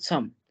 we need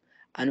some.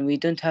 And we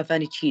don't have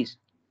any cheese.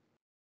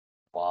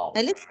 Wow.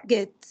 Now let's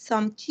get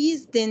some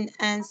cheese then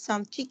and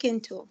some chicken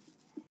too.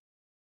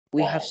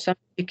 We Wow. have some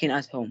chicken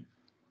at home.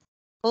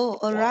 Oh,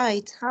 all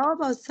right. How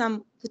about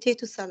some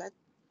potato salad?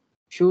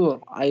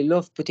 Sure, I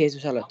love potato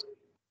salad.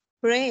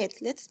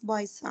 Great. Let's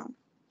buy some.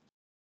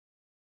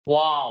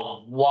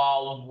 Wow,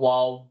 wow,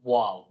 wow,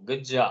 wow.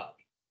 Good job.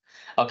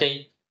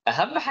 Okay.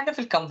 أهم حاجة في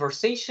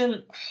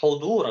الكونفرسيشن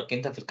حضورك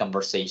أنت في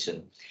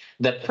الكونفرسيشن.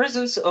 The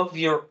presence of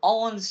your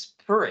own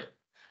spirit.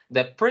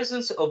 The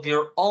presence of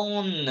your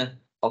own.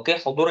 Okay.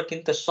 حضورك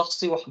أنت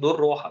الشخصي وحضور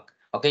روحك.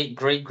 Okay.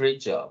 Great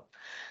job.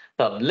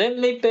 طب let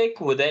me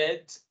pick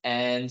وداد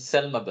and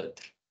Selma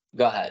Badr.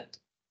 Go ahead.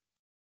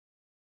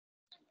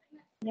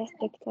 Yes,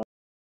 doctor.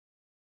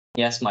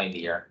 Yes, my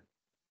dear.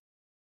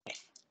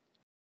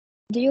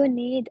 Do you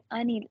need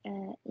any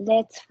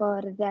lettuce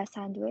for the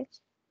sandwich?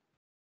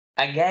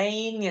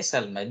 Again يا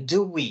سلمى,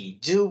 do we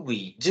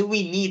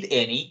need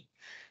any?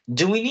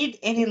 Do we need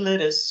any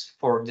lettuce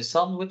for the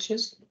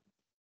sandwiches?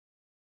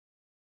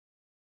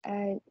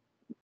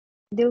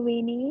 Do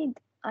we need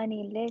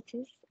any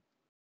lettuce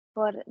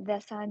for the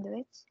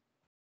sandwich?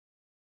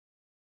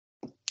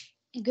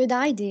 Good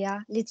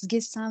idea. Let's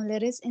get some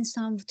lettuce and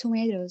some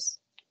tomatoes.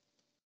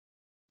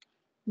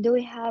 Do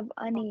we have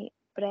any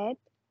bread?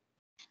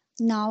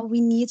 Now we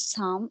need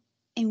some,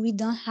 and we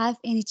don't have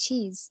any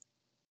cheese.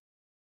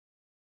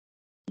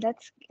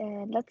 Let's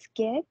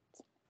get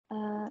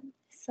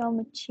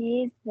some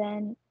cheese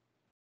then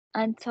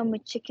and some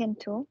chicken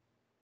too.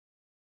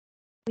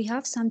 We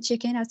have some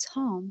chicken at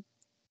home.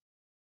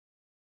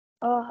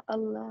 All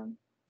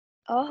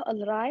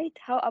right.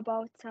 How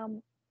about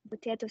some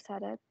potato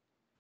salad?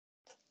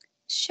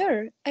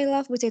 Sure, I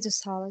love potato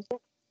salad.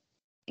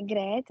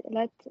 Great.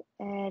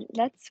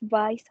 Let's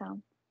buy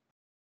some.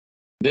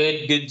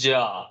 Good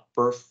job.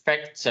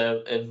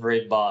 Perfecto,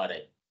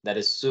 everybody. That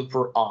is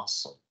super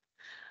awesome.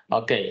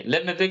 Okay,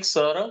 let me pick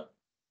Sarah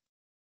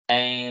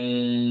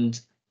and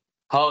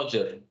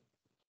Hajar.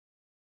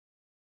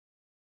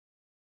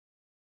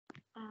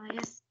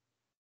 Yes.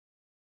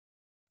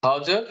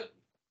 Hajar?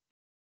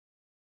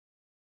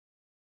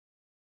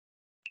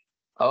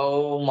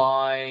 Oh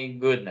my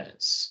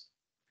goodness.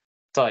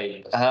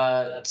 طيب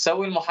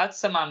تسوي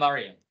المحادثة مع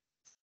مريم.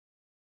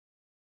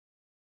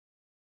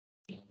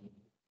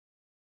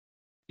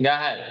 Go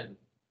ahead.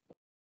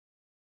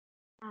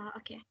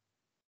 Okay.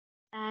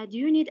 Do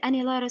you need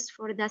any lettuce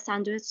for the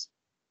sandwich?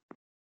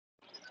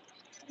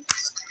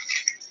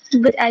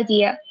 Good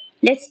idea.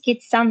 Let's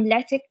get some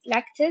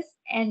lettuce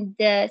and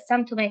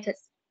some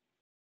tomatoes.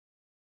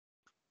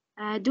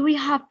 Do we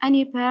have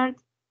any bread?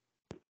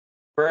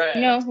 Bread.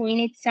 No, we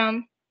need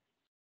some.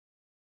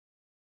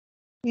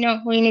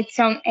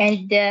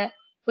 And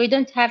we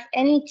don't have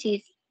any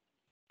cheese.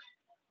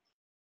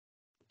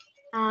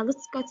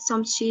 Let's get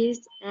some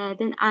cheese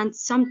then and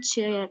some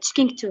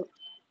chicken too.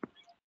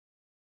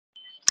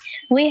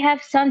 We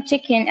have some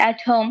chicken at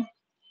home.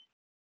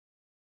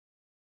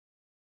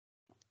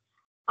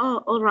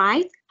 Oh, all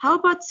right. How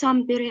about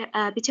some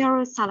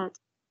potato salad?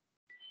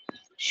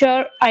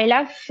 Sure, I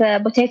love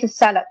potato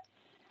salad.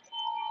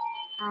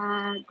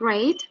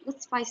 Great.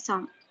 Let's buy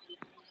some.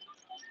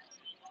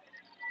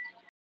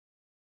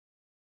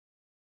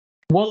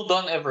 Well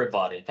done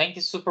everybody. Thank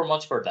you super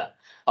much for that.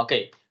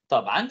 Okay.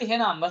 طب عندي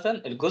هنا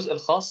عامة الجزء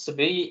الخاص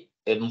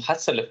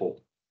بالمحادثة اللي فوق.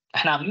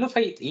 احنا عاملينه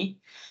فايت ايه؟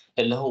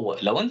 اللي هو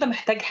لو انت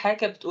محتاج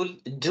حاجة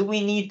بتقول do we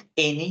need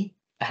any؟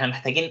 احنا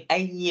محتاجين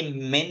اي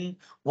من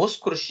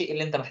واذكر الشيء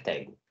اللي انت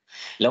محتاجه.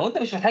 لو انت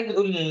مش محتاج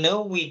بتقول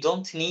no we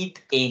don't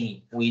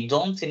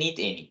need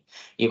any.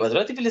 يبقى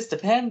دلوقتي في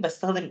الاستفهام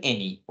بستخدم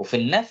any وفي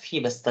النفي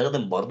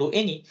بستخدم برضو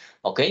any.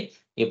 اوكي؟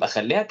 يبقى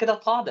خليها كده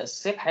قاعدة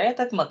أساسية في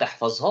حياتك ما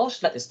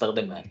تحفظهاش لا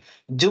استخدمها.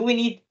 Do we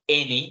need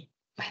any؟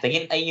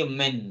 محتاجين أي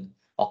من.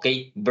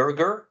 اوكي؟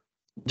 burger.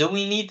 Do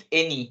we need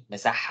any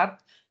مسحب.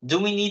 Do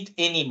we need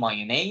any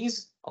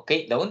mayonnaise؟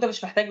 اوكي؟ لو انت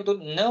مش محتاج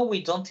بتقول no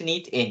we don't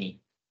need any.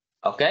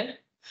 اوكي؟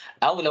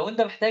 او لو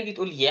انت محتاج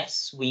تقول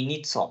yes we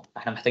need some.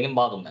 احنا محتاجين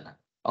بعض منها.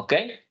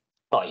 اوكي؟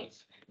 طيب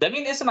ده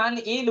بينقسم عن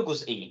ايه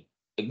لجزئين.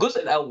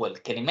 الجزء الاول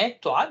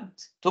كلمات تعد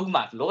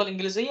تجمع في اللغه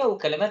الانجليزيه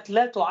وكلمات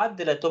لا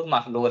تعد لا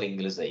تجمع في اللغه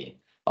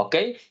الانجليزيه.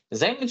 اوكي؟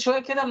 زي من شويه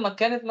كده لما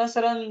كانت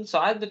مثلا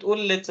سعاد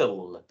بتقول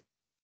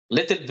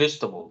little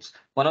vegetables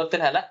وانا قلت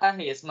لها لا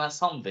هي اسمها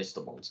some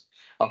vegetables.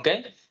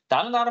 اوكي؟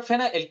 تعالوا نعرف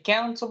هنا ال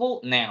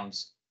countable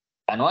nouns.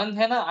 عنوان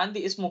هنا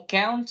عندي اسمه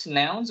count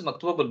nouns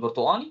مكتوبه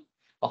بالبرتقالي.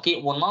 اوكي؟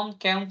 و non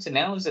count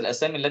nouns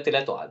الاسامي التي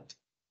لا تعد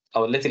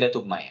او التي لا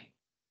تجمع يعني.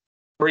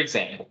 For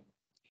example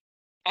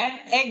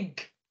an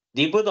egg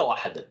دي بيضة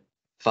واحدة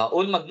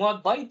فهقول مجموعة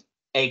بيض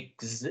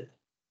eggs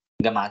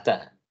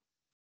جمعتها.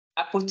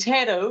 a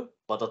potato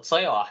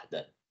بطاطسية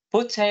واحدة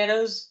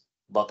potatoes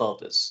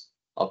بطاطس.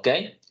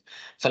 اوكي؟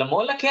 فلما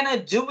اقول لك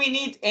هنا do we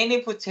need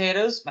any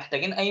potatoes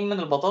محتاجين اي من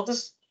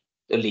البطاطس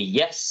تقول لي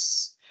yes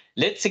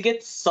let's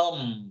get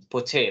some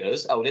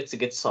potatoes او let's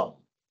get some.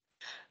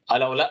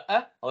 لو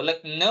لا اقول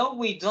لك no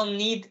we don't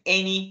need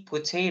any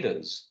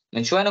potatoes.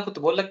 من شويه انا كنت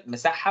بقول لك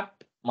مسحب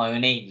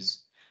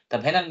مايونيز. طب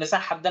هنا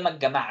المسحب ده ما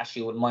اتجمعش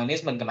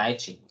والمايونيز ما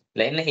اتجمعتش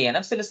لان هي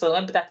نفس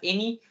الاستخدامات بتاعت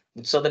any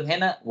بتستخدم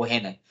هنا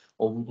وهنا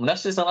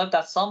ونفس الاستخدامات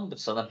بتاعت some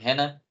بتستخدم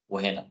هنا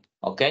وهنا.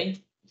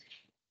 اوكي؟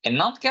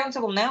 النون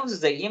كاونتبل ناونز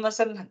زي ايه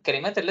مثلا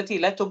الكلمات التي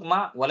لا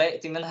تجمع ولا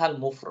ياتي منها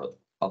المفرد.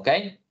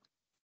 اوكي؟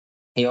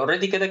 هي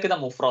اوريدي كده كده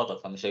مفرده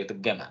فمش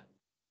هتتجمع.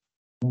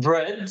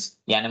 bread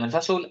يعني ما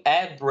ينفعش اقول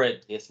a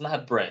bread هي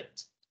اسمها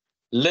bread.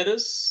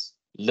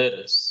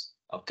 lettuce.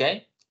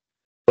 اوكي؟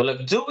 بقول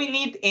لك do we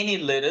need any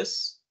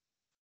lettuce؟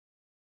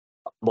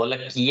 بقول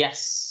لك yes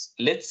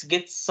let's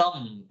get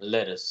some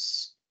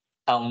lettuce.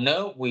 او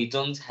no we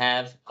don't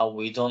have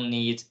او we don't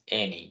need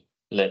any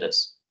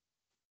lettuce.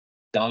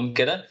 تمام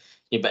كده؟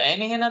 يبقى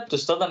any هنا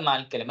بتستخدم مع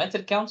الكلمات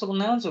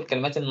الكاونتبل nouns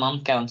والكلمات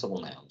النون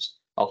كاونتبل nouns.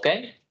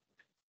 اوكي؟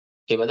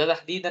 يبقى ده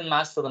تحديدا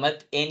مع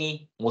استخدامات any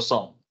و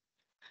some.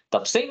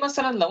 طب سي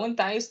مثلا لو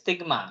انت عايز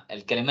تجمع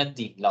الكلمات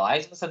دي، لو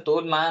عايز مثلا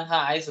تقول معاها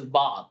عايز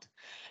البعض،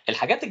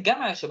 الحاجات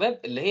الجمع يا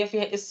شباب اللي هي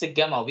فيها اس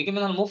الجمع وبيجي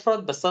منها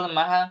المفرد بستخدم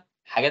معاها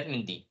حاجات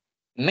من دي.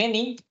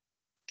 many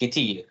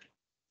كتير،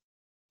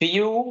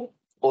 few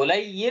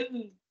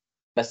قليل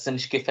بس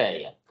مش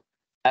كفايه،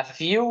 a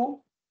few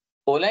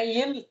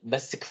قليل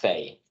بس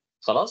كفايه.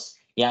 خلاص؟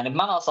 يعني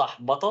بمعنى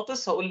اصح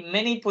بطاطس هقول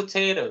many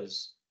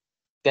potatoes،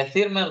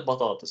 كثير من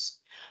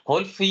البطاطس.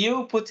 هقول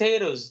few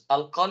potatoes،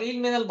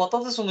 القليل من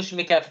البطاطس ومش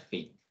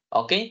مكفي.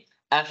 اوكي؟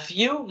 a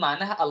few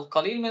معناها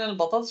القليل من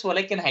البطاطس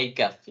ولكن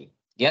هيكفي.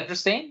 Do you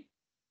understand؟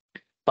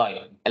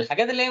 طيب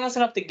الحاجات اللي هي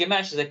مثلا ما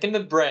بتتجمعش زي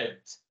كلمه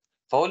bread،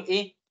 فاقول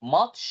ايه؟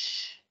 much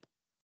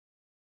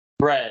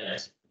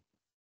bread،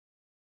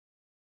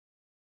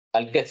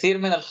 الكثير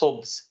من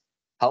الخبز.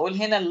 هقول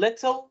هنا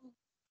little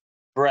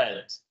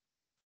bread،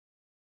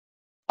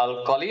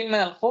 القليل من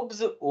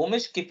الخبز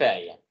ومش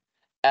كفايه.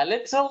 a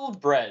little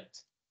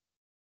bread.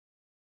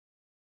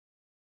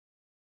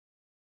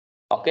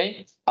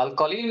 اوكي؟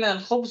 القليل من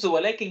الخبز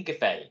ولكن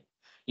كفايه.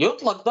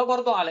 يطلق ده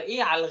برضو على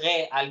ايه؟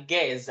 على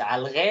الجاز،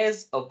 على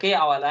الغاز، اوكي،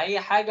 او على اي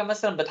حاجه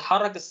مثلا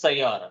بتحرك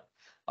السياره.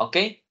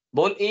 اوكي؟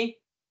 بقول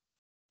ايه؟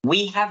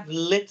 We have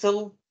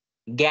little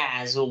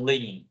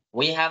gasoline.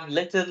 We have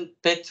little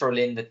petrol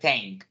in the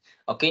tank.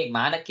 اوكي؟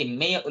 معانا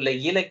كميه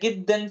قليله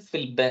جدا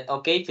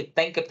اوكي في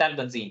التانك بتاع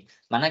البنزين،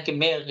 معناها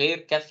كميه غير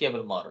كافيه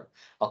بالمره.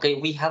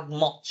 اوكي؟ We have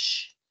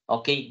much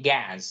اوكي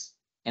gas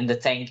in the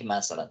tank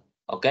مثلا.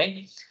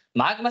 اوكي؟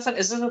 معاك مثلا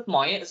ازازه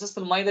ميه،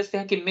 ازازه الميه دي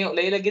فيها كميه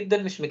قليله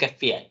جدا مش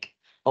مكفياك.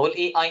 اقول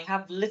ايه؟ I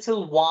have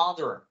little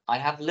water. I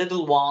have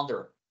little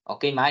water.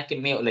 اوكي؟ معاك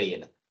كميه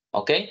قليله.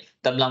 اوكي؟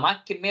 طب لو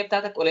معاك الكميه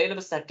بتاعتك قليله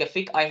بس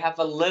هتكفيك I have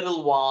a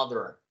little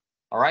water.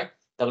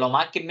 alright؟ طب لو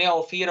معاك كميه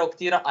وفيره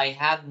وكتيره I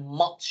have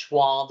much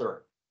water.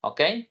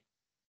 اوكي؟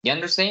 you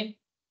understand؟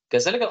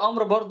 كذلك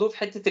الامر برضو في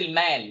حته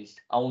المال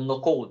او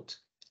النقود.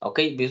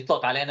 اوكي؟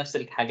 بيطلق عليها نفس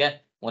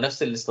الحاجات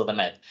ونفس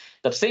الاستخدامات.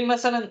 طب سي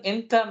مثلا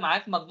انت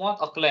معاك مجموعه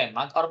اقلام،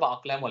 معاك 4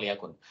 اقلام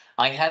وليكن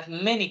I have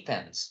many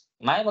pens،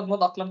 معايا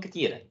مجموعه اقلام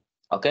كتيره.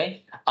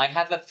 اوكي؟ I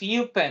have a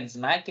few pens،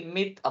 معايا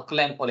كميه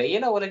اقلام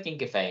قليله ولكن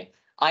كفايه.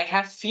 I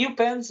have few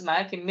pens،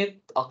 معايا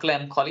كميه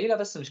اقلام قليله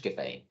بس مش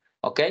كفايه.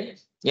 اوكي؟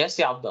 يس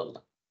يا عبد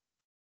الله.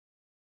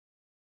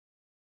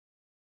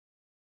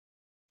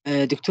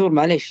 دكتور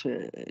معلش،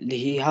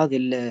 اللي هي هذه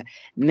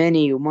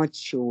الماني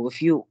وماتش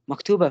وفيو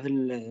مكتوبة في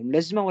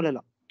الملزمة ولا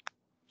لا؟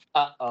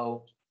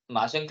 او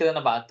ما عشان كده انا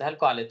بعتها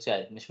لكم على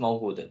الشات، مش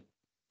موجوده.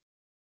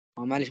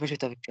 معلش ما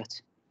شفتها في الشات.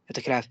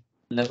 يعطيك العافية.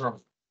 نفر.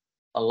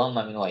 اللهم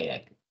امين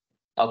واياك.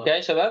 اوكي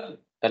يا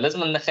شباب،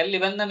 فلازم نخلي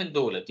بالنا من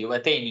دولت. يبقى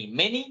تاني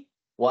ميني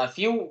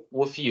وفيو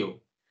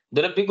وفيو،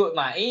 دول بيجوا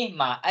مع ايه؟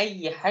 مع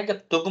اي حاجه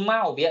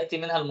بتجمع وبياتي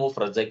منها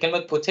المفرد زي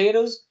كلمه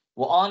potatoes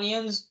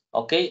وانيونز.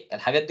 اوكي؟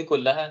 الحاجات دي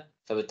كلها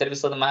فبالتالي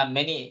بيستخدم معاها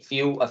ميني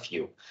فيو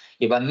افيو.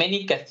 يبقى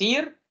ميني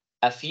كثير،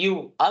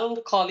 افيو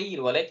القليل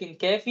ولكن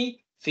كافي،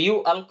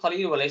 فيو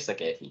القليل وليس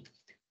كافي.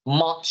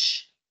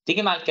 much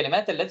تيجي مع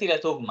الكلمات التي لا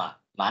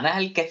تجمع، معناها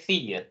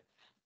الكثير.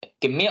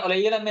 كمية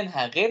قليلة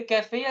منها غير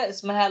كافية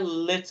اسمها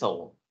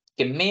little،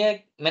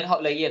 كمية منها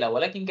قليلة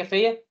ولكن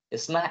كافية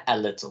اسمها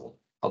a little.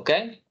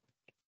 اوكي؟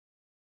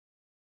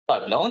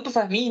 طيب لو انتوا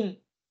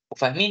فاهمين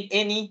وفاهمين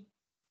any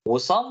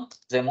وsome،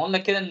 زي ما قلنا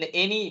كده ان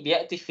any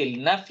بيأتي في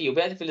النفي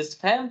وبيأتي في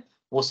الاستفهام،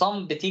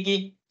 وsome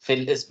بتيجي في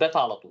الإثبات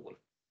على طول.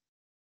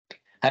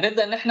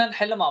 هنبدأ ان احنا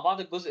نحل مع بعض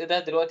الجزء ده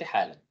دلوقتي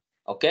حالا.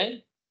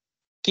 اوكي؟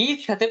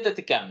 كيف هتبدأ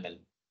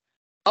تكمل.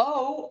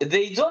 Oh,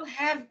 they don't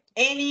have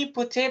any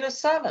potato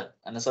salad.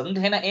 أنا استخدمت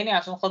هنا any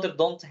عشان خاطر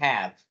don't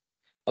have.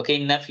 اوكي؟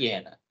 النفي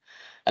هنا.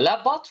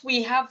 لا but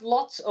we have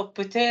lots of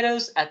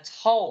potatoes at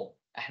home.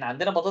 احنا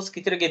عندنا بطاطس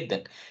كتير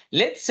جدا.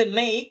 Let's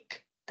make،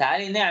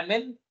 تعالي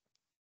نعمل.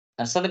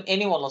 هنستخدم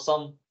any ولا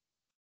some؟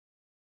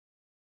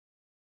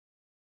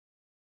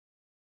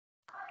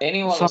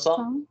 any ولا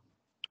some؟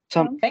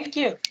 صم. Thank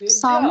you. Good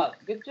Some. job.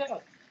 Good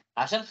job.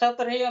 عشان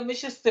خاطر هي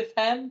مش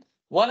استفهام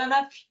ولا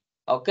نفي.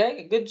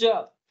 اوكي؟ Good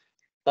job.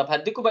 طب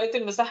هديكم بقية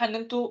المساحة ان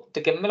انتوا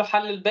تكملوا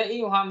حل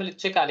الباقي وهعمل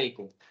تشيك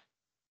عليكم.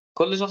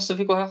 كل شخص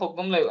فيكم هياخد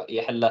جملة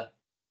يحلها.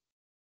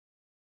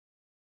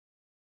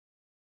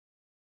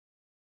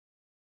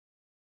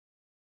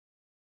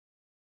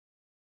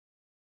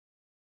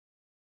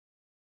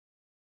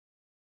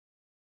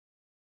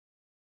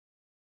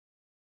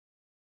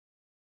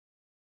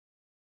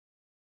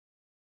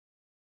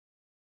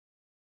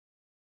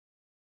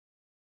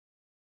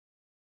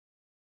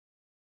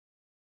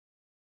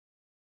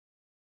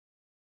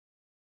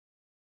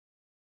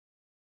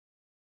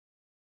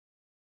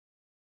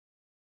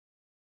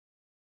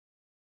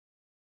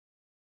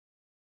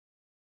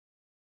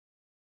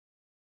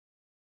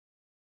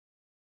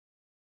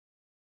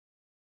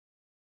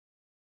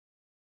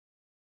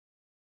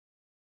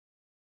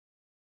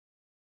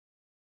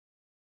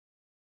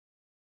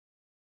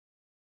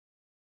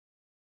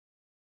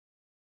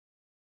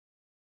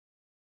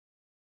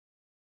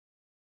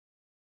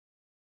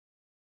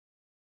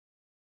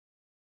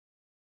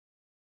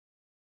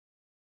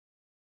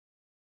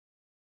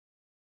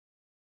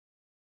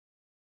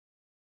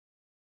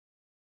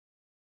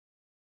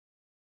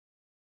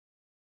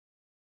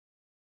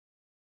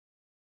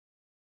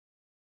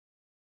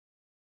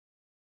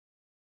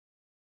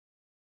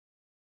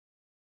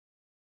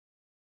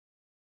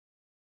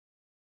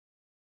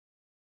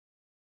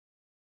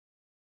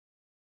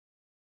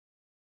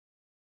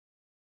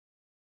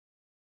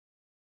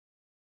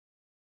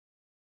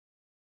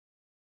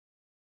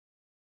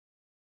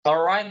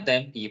 All right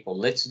then people,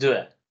 let's do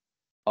it.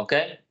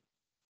 Okay.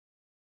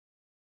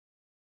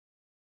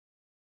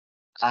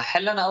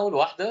 هحل انا اول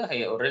واحده،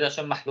 هي اوريدي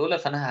عشان محلوله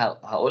فانا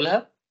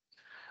هقولها.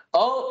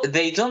 Oh,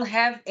 they don't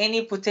have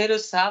any potato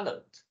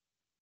salad.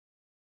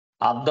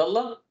 عبد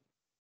الله.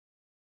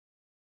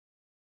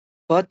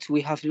 But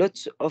we have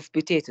lots of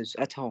potatoes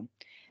at home.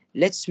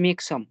 Let's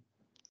make some.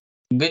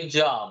 Good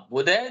job.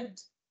 وداد.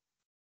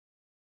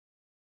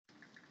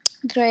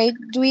 Great.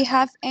 Do we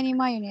have any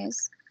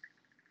mayonnaise?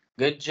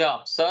 Good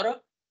job.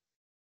 سارة.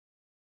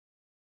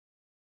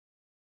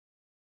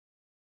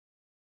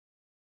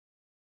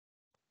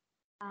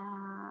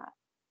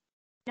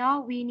 No,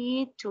 we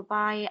need to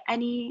buy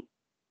any.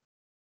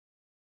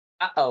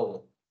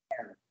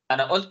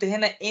 انا قلت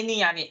هنا any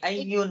يعني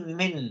اي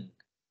من.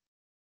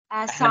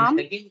 احنا some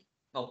محتاجين.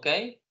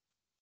 اوكي.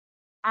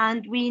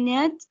 and we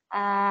need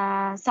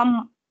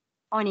some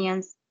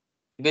onions.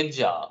 Good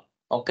job.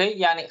 اوكي،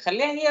 يعني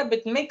خليها هي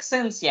بتميك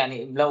سنس،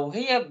 يعني لو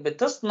هي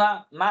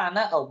بتصنع معنى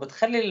او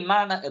بتخلي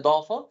المعنى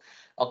اضافه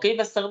اوكي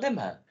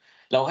بستخدمها.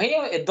 لو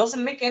هي it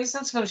doesn't make any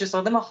sense فمش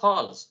هستخدمها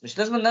خالص. مش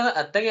لازم ان انا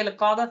اتجه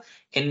للقاعده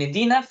ان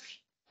دي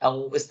نفي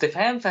او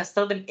استفهام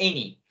فهستخدم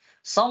any.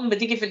 some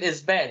بتيجي في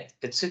الاثبات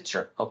etc.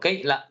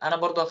 اوكي، لا انا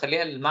برضو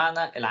هخليها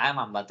المعنى العام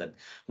عامه.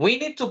 we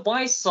need to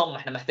buy some،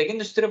 احنا محتاجين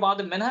نشتري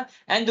بعض منها.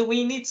 and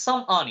we need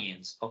some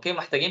onions. اوكي،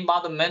 محتاجين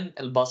بعض من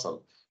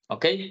البصل.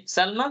 اوكي.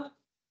 سلمى.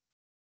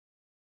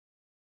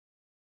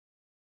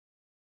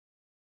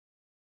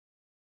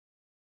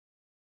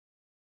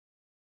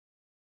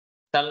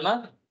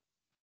 سلمى.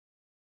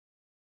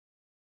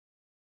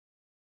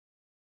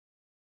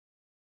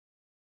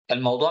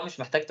 الموضوع مش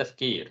محتاج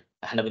تفكير،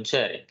 احنا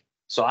بنشارك.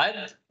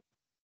 سعاد.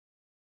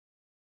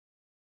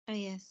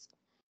 Yes.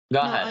 Go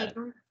No, I ahead.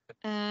 don't.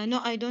 No,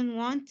 I don't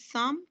want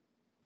some.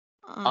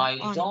 I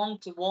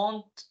don't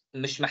want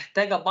مش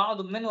محتاجة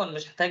بعض من ولا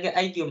مش محتاجة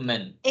أي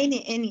من؟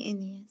 Any.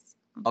 Yes.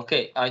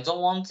 Okay, I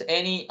don't want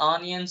any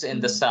onions in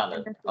the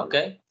salad.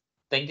 Okay,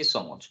 thank you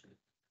so much.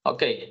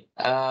 Okay,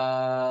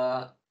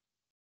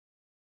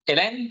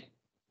 Elaine.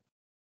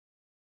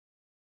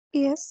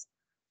 Yes.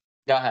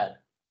 Go ahead.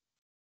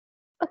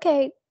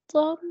 Okay,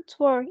 don't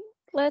worry.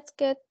 Let's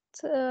get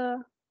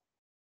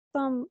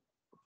some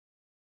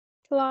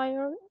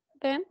celery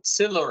then.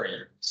 Celery.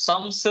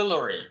 Some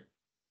celery.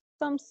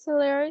 Some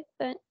celery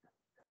then.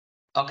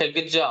 Okay,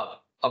 good job.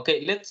 Okay,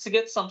 let's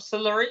get some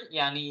celery.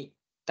 يعني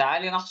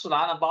تعالي نحصل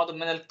على بعض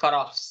من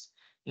الكرفس.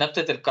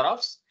 نبتة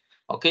الكرفس.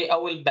 Okay،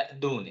 أو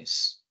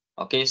البقدونس.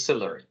 Okay,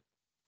 celery.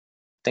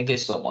 Thank you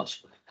so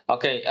much.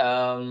 Okay,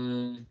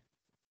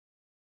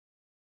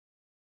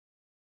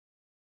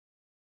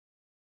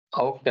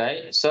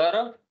 okay,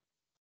 Sarah.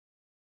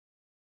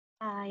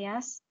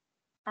 Yes.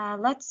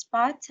 Let's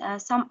put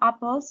some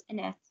apples in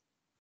it.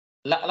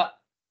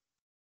 لا.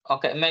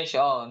 اوكي ماشي،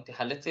 انت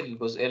حليتي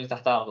الجزئيه اللي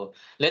تحتها على طول.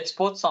 Let's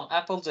put some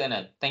apples in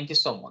it. Thank you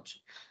so much.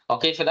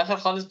 اوكي، في الاخر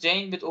خالص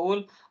جين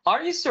بتقول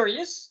Are you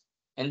serious؟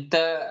 انت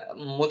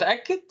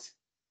متاكد؟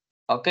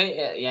 اوكي،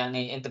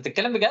 يعني انت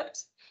بتتكلم بجد؟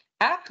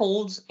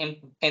 Apples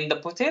in the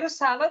potato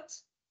salad.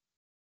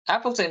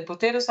 Apples in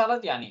potato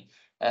salad يعني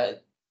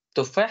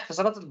تفاح في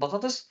سلطه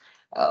البطاطس.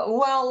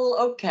 Well,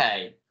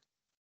 okay.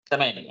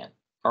 تمام يعني.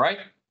 Alright.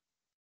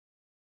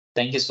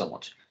 Thank you so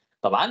much.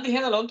 طب عندي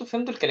هنا لو انتوا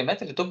فهمتوا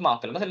الكلمات اللي تجمع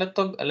والكلمات اللي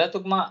لا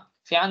تجمع،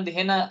 في عندي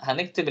هنا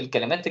هنكتب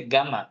الكلمات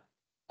الجمع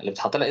اللي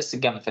بتحط لها اس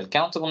الجمع في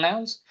الكاونتبل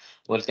ناونز،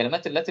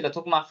 والكلمات التي لا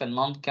تجمع في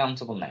النون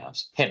كاونتبل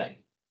ناونز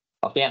هنا.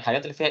 اوكي،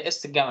 الحاجات اللي فيها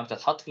اس الجمع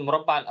بتتحط في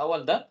المربع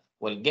الاول ده،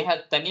 والجهه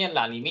الثانيه اللي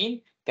على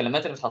اليمين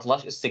الكلمات اللي ما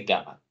بتحطلهاش اس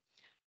الجمع.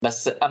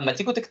 بس اما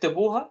تيجوا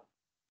تكتبوها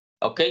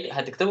اوكي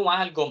هتكتبوا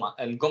معاها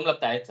الجمله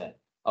بتاعتها.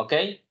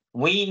 اوكي،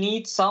 we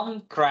need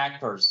some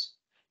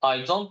crackers.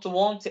 I don't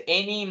want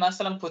any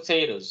مثلا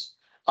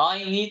potatoes.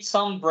 I need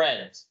some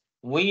bread.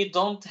 We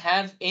don't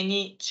have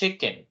any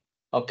chicken.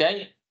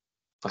 اوكي،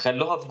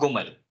 فخلوها في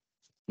جمل.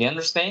 You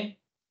understand؟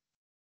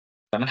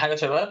 فاهمين حاجه يا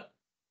شباب؟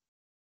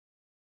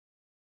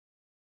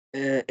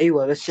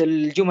 ايوه، بس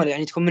الجمل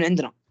يعني تكون من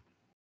عندنا.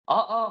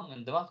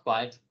 من دماغكم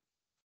عادي.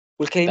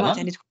 والكلمات تمام؟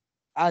 يعني تكون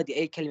عادي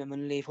اي كلمه من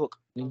اللي فوق.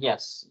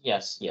 Yes.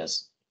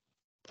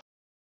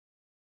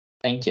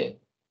 Thank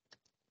you.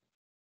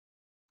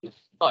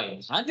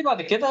 طيب عندي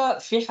بعد كده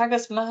في حاجة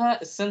اسمها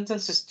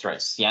sentence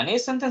stress. يعني ايه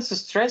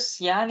sentence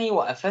stress؟ يعني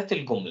وقفات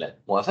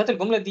الجملة. وقفات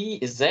الجملة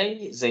دي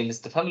ازاي؟ زي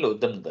الاستفهام اللي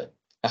قدامنا ده.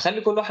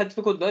 هخلي كل واحد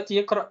فيكم دلوقتي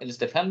يقرأ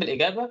الاستفهام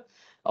بالإجابة.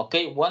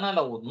 اوكي، وانا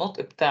لو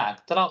النطق بتاعك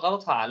طلع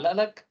غلط هعلق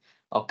لك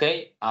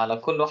اوكي على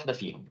كل واحدة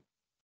فيهم.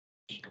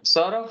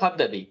 سارة،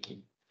 هبدأ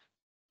بيكي.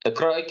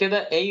 اقرأي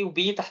كده A و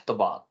B تحت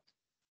بعض.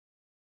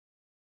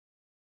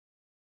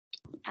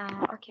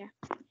 Okay.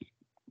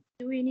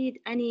 Do we need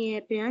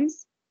any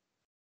pens?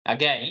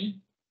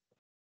 Again.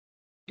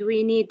 Do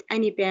we need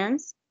any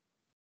pens?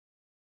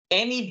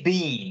 Any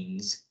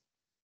beans?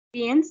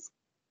 Beans?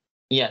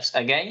 Yes.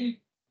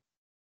 Again.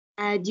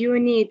 Do you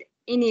need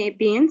any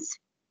beans?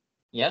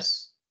 Yes.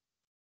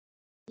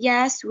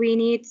 Yes, we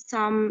need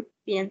some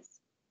beans.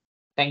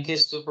 Thank you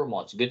super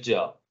much. Good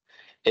job.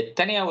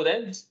 التانية يا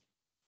ولاد.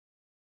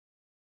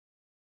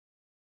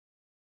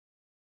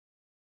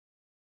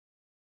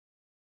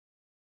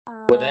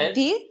 وده B.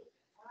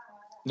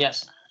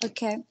 yes.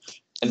 Okay.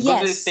 الجزء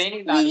Yes.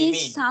 الثاني اللي We على need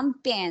اليمين. some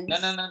pens. No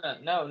no no no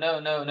no no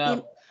no no.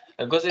 In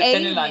الجزء A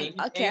الثاني اللي على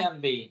يمين. اليمين Okay. A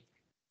and B.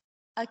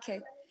 Okay.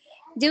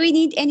 Do we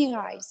need any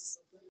rice?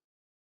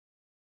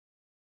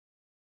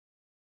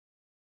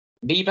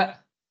 B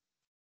بقى.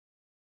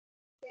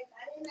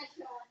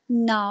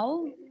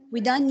 No, we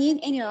don't need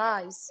any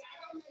rice.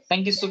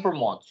 Thank you super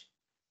much.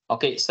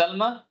 Okay,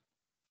 سلمى.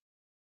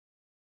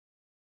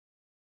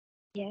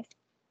 Yes.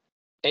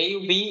 A و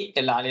B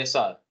اللي على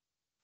اليسار.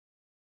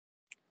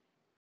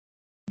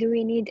 Do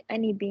we need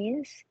any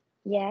beans?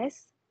 Yes,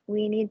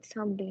 we need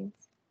some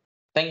beans.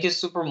 Thank you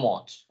super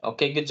much.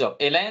 Okay, good job.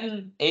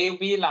 إيلان A و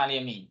B اللي على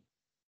اليمين.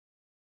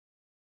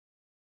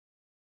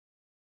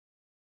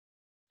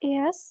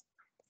 Yes.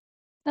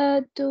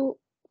 Do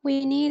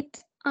we need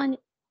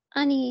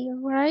any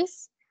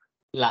rice?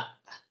 لا.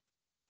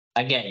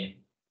 Again.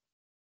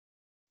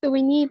 Do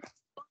we need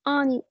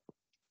any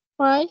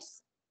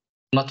rice?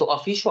 ما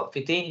تقفيش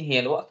وقفتين، هي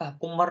الوقفة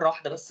هتكون مرة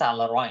واحدة بس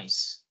على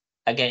الرايس.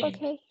 Again.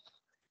 Okay.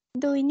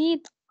 Do we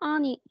need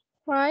any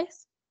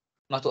rice?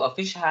 ما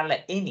تقفيش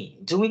على any.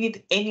 Do we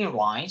need any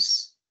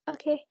rice?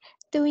 Okay.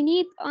 Do we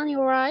need any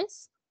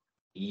rice?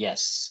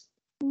 Yes.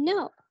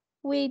 No,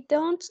 we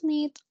don't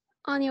need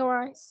any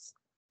rice.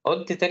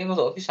 قلت تاني ما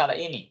تقفيش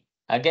على any.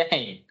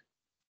 Again.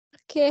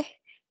 Okay.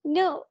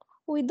 No,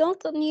 we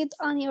don't need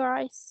any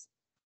rice.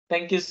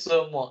 Thank you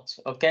so much.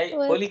 Okay.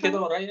 قولي كده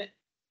Welcome. ورايا.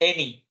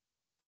 Any.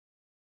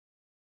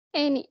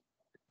 Any.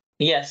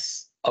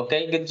 Yes.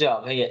 Okay. Good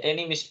job. هي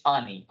any مش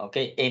any.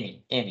 Okay.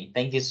 Any. Any.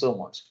 Thank you so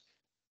much.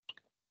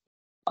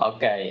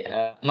 Okay.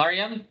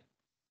 مريم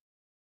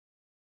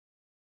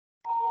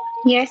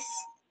Yes.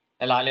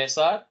 اللي على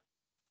اليسار.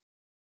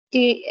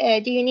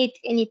 Do you need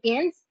any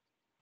pens?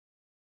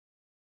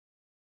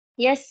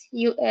 Yes,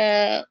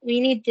 we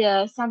need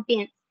some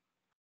pens.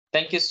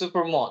 Thank you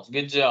super much.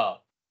 Good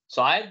job.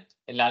 سعاد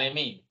اللي على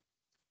اليمين.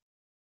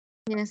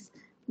 Yes.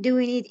 Do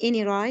we need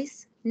any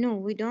rice? No,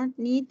 we don't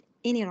need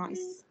any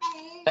rice.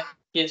 Thank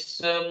you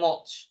so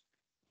much.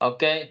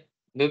 Okay.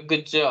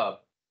 Good job.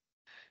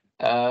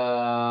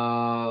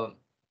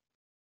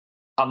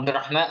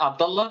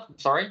 عبد الله.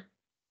 Sorry.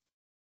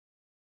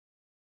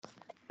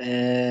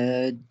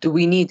 Do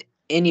we need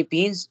any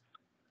beans?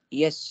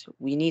 Yes,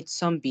 we need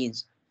some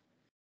beans.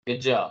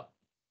 Good job.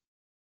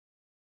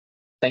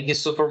 Thank you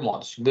super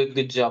much.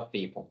 Good job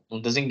people.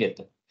 ممتازين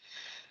جدا.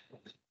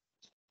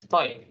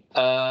 طيب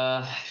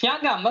في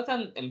عندي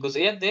عامة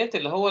الجزئيات ديت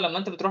اللي هو لما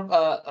انت بتروح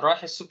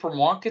رايح السوبر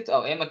ماركت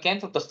او اي مكان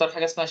فبتختار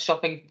حاجة اسمها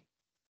الشوبينج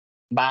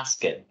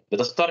باسكت.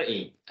 بتختار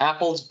ايه؟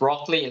 ابلز،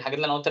 بروكلي، الحاجات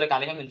اللي انا قلت لك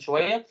عليها من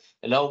شوية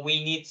اللي هو we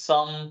need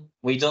some,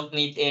 we don't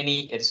need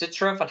any,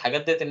 etc.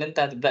 فالحاجات ديت اللي انت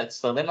هتبدأ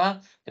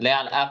تستخدمها اللي هي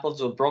على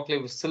الابلز والبروكلي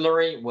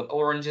والسيلري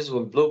والاورنجز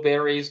والبلو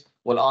بيريز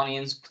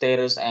والانيونز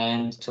potatoes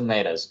and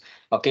tomatoes.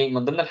 اوكي،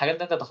 من ضمن الحاجات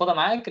اللي انت هتاخدها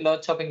معاك اللي هو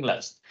الشوبينج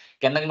ليست.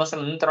 كانك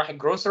مثلا انت رايح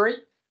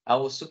الجروسري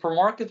او السوبر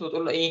ماركت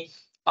وتقول له ايه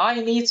I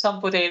need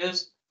some potatoes,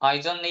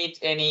 I don't need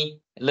any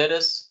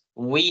lettuce,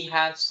 we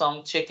have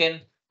some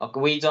chicken, okay,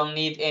 we don't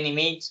need any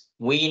meat,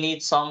 we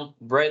need some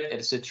bread,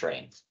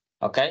 etc.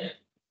 اوكي.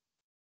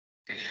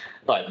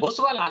 طيب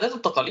بصوا بقى العادات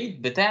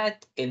والتقاليد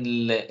بتاعت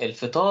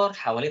الفطار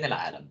حوالين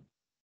العالم.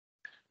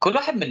 كل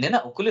واحد مننا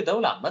او كل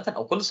دوله عامه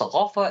او كل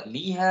ثقافه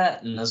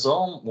ليها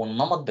نظام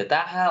والنمط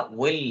بتاعها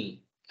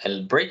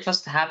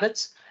والبريكفاست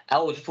هابتس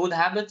او الفود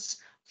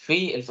هابتس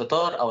في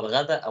الفطار او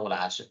الغداء او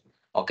العشاء.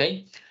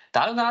 اوكي،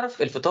 تعالوا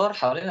نعرف الفطار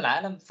حوالين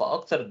العالم في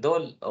اكتر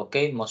الدول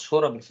اوكي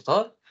المشهوره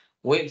بالفطار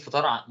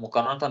والفطار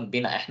مقارنه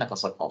بينا احنا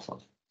كثقافه.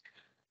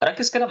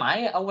 ركز كده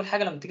معايا. اول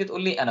حاجه لما تيجي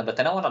تقول لي انا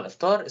بتناول على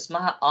الافطار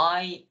اسمها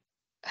I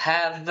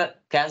have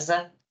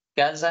كذا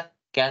كذا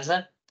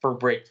كذا for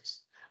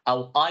breakfast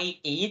او I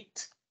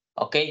eat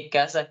اوكي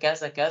كذا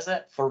كذا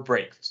كذا for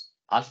breakfast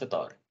على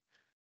الفطار.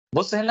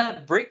 بص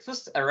هنا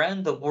breakfast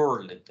around the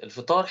world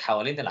الفطار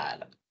حوالين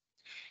العالم.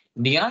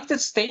 The United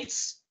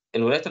States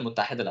الولايات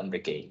المتحدة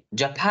الأمريكية،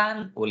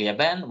 جابان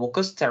واليابان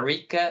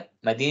وكوستاريكا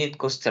مدينة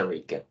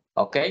كوستاريكا.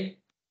 اوكي،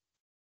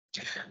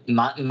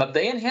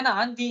 مبدئيا هنا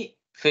عندي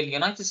في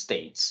اليونايتد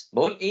ستيتس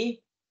بقول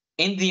ايه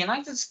in the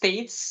United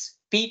States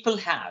people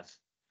have.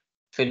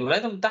 في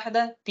الولايات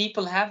المتحدة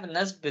people have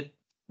الناس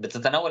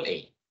بتتناول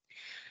ايه؟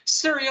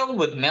 cereal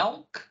with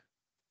milk,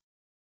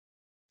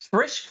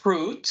 fresh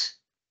fruit,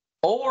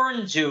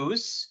 orange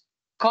juice,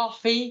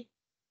 coffee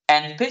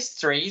and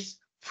pastries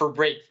for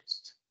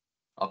breakfast.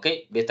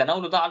 اوكي،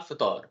 بيتناولوا ده على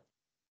الفطار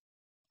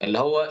اللي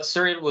هو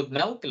cereal with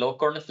milk اللي هو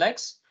corn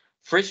flakes,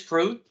 fresh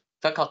fruit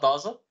فاكهة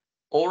طازة،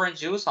 orange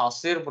juice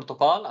عصير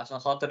برتقال عشان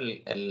خاطر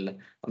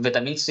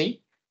الفيتامين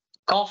سي،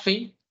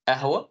 coffee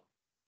قهوة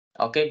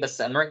اوكي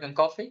بس American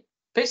coffee,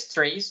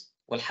 pastries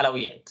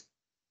والحلويات.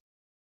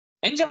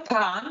 In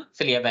Japan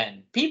في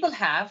اليابان people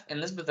have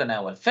الناس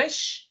بتتناول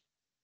fish,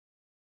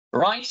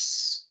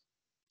 rice,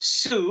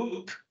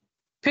 soup,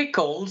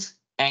 pickles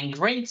and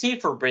green tea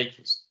for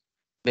breakfast.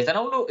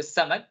 بيتناولوا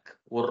السمك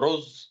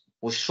والرز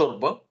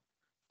والشوربة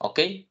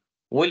اوكي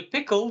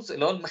والبيكلز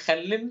اللي هو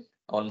المخلل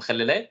او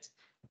المخللات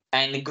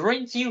and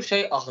green tea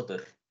وشاي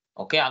اخضر.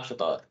 اوكي، على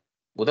الفطار.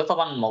 وده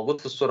طبعا موجود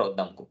في الصورة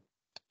قدامكم.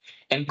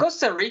 In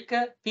Costa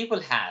Rica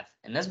people have،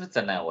 الناس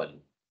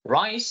بتتناول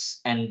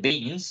rice and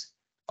beans.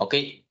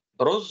 اوكي،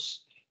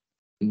 رز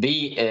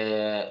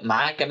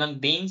معاه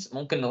كمان beans،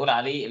 ممكن نقول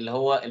عليه اللي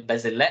هو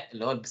البازلاء،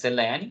 اللي هو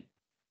البسلة يعني.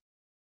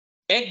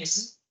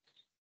 eggs،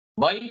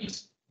 بيض.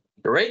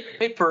 red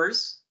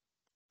peppers،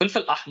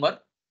 فلفل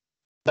احمر.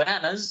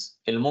 bananas،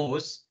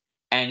 الموز.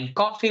 and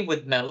coffee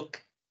with milk،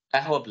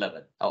 قهوة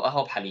بلبن او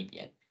قهوة بحليب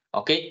يعني.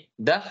 اوكي،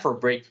 ده for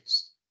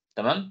breakfast.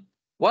 تمام.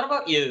 what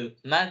about you؟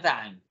 ماذا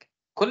عنك؟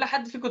 كل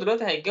حد فيكم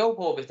دلوقتي هيجاوب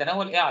هو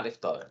بيتناول ايه على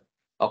الافطار.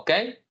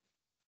 اوكي،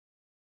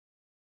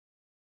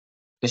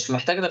 مش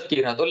محتاج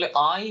تفكير، هتقول لي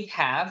I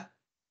have.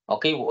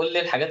 اوكي، وقول لي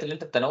الحاجات اللي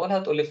انت بتتناولها،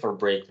 تقول لي for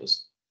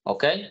breakfast.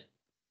 اوكي،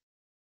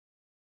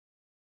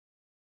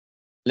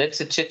 let's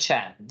chit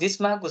chat. دي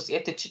اسمها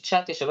جزئيات التشيت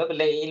شات يا شباب،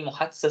 اللي هي ايه،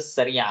 المحادثه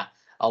السريعه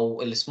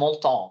او السمول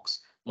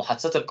توكس،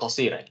 المحادثات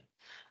القصيره يعني.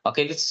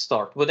 اوكي، let's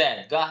start with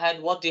that. Go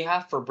ahead. What do you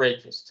have for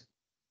breakfast?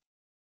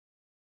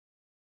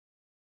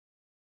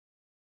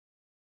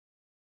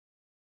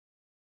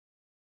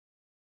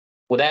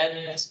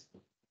 وداد.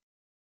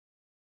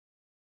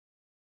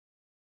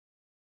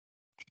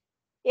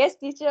 Yes,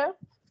 teacher.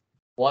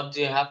 What do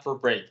you have for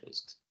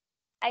breakfast?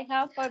 I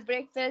have for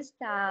breakfast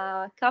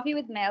coffee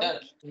with milk.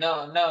 No.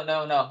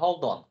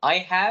 Hold on. I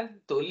have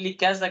تقول لي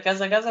كذا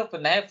كذا كذا وفي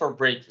النهاية for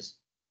breakfast.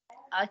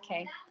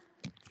 Okay.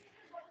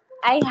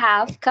 I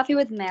have coffee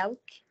with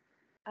milk,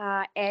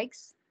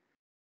 eggs,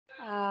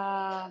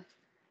 and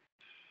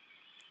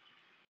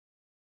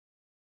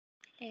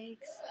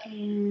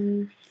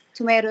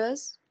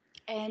tomatoes,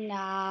 and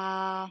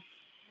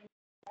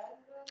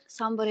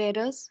some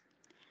potatoes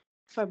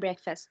for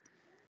breakfast.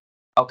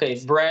 Okay,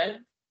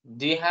 bread.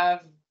 Do you have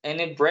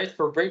any bread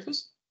for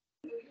breakfast?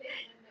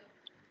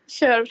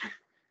 Sure.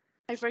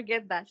 I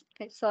forget that.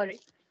 Okay, sorry.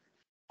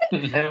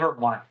 Never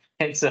mind.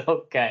 It's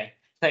okay.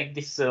 Thank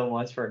you so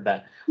much for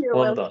that. You're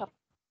Well welcome. done.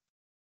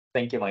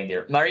 Thank you, my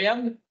dear.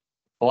 Mariam,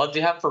 what do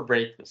you have for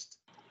breakfast?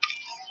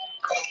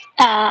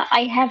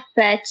 I have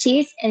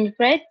cheese and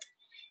bread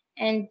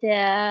and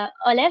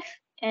olive,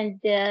 and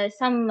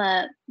some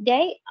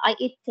day I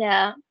eat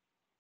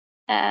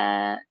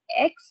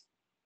eggs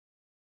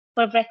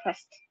for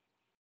breakfast.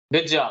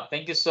 Good job.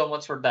 Thank you so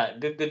much for that.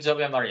 Good job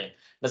يا مريم.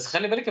 بس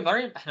خلي بالك يا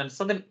مريم، احنا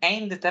بنستخدم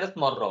and 3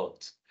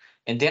 مرات.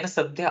 انت هنا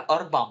استخدمتيها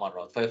 4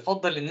 مرات،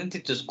 فيفضل ان انت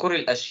تذكري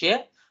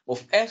الاشياء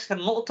وفي اخر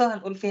نقطة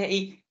هنقول فيها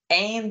ايه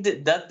and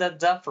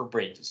that for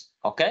breakfast.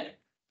 Okay?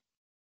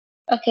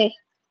 Okay.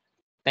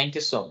 Thank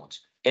you so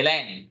much.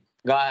 Elaine,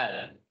 go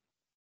ahead.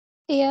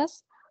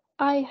 Yes,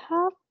 I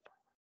have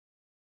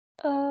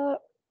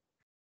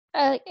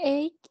I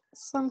ate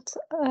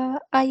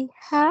I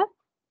have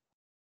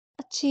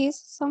a cheese.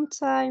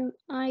 Sometimes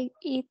I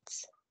eat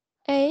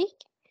egg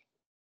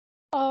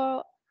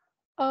or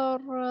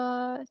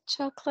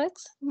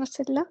chocolate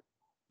مثلا.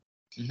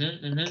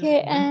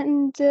 Okay,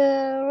 and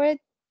red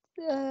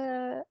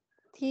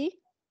tea.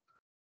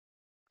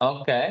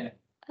 Okay.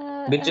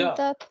 Good And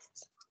job.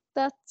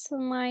 that's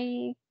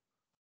my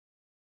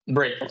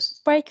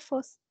Breakfast.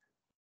 breakfast.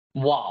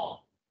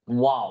 Wow.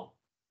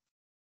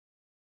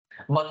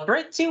 But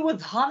red tea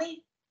with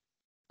honey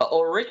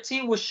or red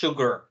tea with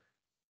sugar?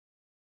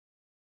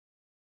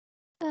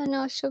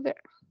 No sugar.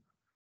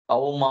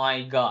 Oh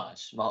my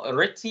gosh. ما هو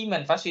الريد تي ما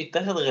ينفعش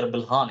يتاخد غير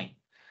بالهاني.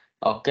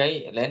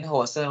 اوكي، لان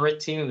هو اساسا الريد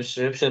تي ما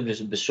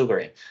بيشربش بالشوجر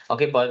يعني.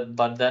 اوكي،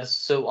 but that's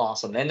so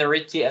awesome لان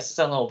الريد تي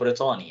اساسا هو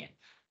بريطاني يعني.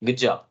 Good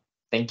job.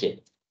 Thank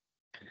you.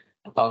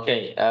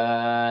 Okay,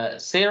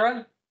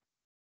 Sarah.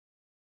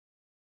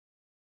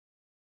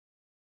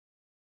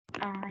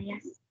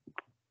 Yes.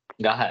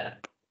 Go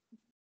ahead.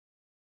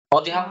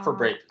 What do you have for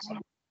breakfast?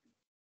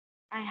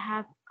 I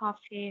have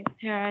coffee,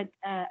 bread,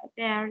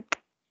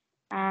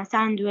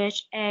 sandwich,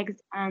 eggs,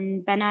 and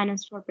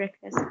bananas for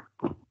breakfast.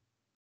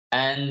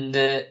 And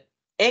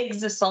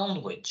eggs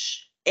sandwich.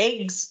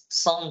 Egg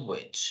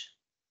sandwich.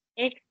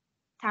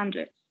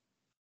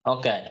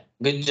 Okay,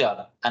 good job.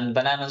 And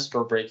bananas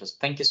for breakfast.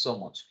 Thank you so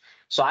much.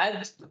 So,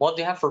 what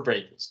do you have for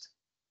breakfast?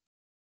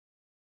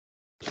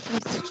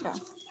 Yes, teacher.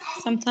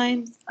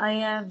 Sometimes I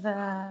have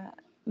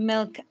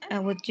milk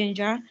with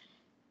ginger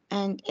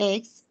and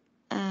eggs.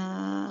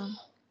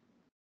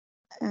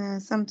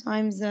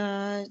 Sometimes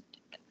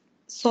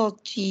salt,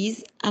 cheese,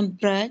 and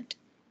bread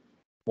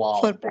Wow.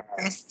 for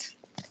breakfast.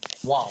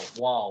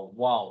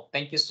 Wow.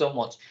 Thank you so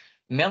much.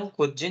 Milk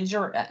with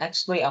ginger.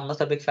 Actually, I'm not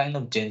a big fan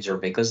of ginger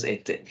because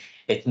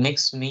it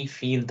makes me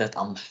feel that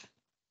I'm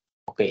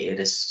okay. It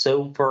is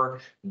super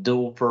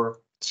duper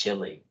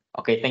chilly.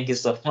 Okay, thank you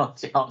so much.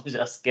 I'm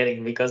just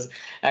kidding because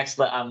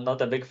actually I'm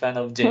not a big fan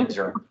of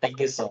ginger. Thank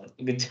you so much.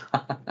 Good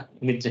job.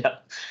 Good job.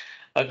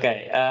 Okay,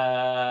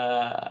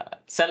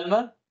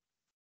 Selma,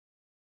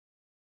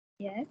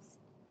 Yes.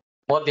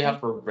 what do you have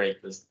for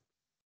breakfast?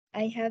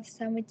 I have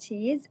some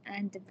cheese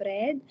and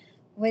bread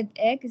with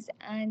eggs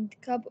and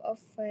cup of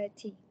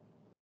tea.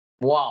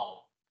 Wow.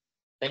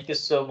 Thank you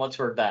so much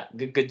for that.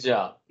 Good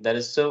job. That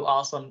is so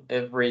awesome.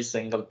 Every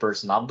single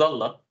person.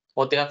 Abdullah,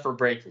 what do you have for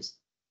breakfast?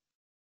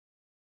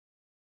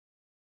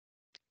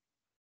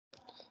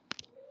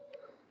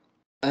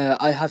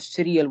 I have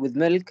cereal with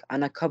milk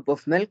and a cup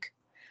of milk,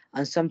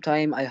 and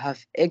sometimes I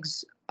have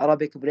eggs,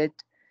 Arabic bread,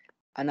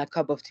 and a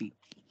cup of tea.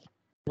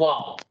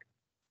 Wow.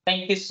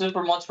 Thank you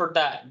super much for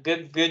that.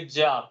 Good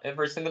job.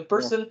 Every single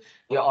person,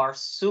 you are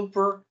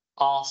super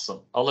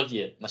awesome. All of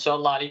you. ما شاء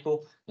الله عليكم.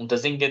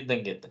 ممتازين جدا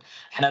جدا.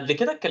 احنا قبل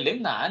كده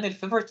اتكلمنا عن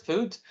الفيفورت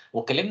فود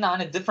واتكلمنا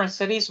عن الديفرنت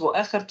سيريز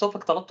واخر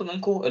توبيك طلبته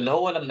منكم اللي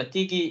هو لما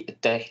تيجي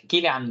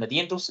تحكي لي عن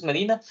مدينه توصف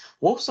مدينه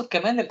واوصف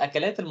كمان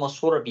الاكلات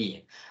المشهوره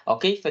بيها.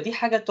 اوكي فدي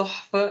حاجه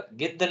تحفه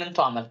جدا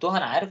انتوا عملتوها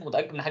انا عارف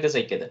متاكد من حاجه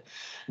زي كده.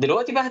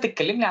 دلوقتي بقى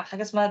هتتكلمني عن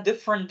حاجه اسمها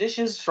different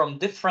dishes from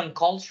different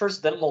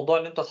cultures. ده الموضوع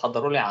اللي انتوا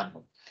هتحضروا لي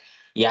عنه.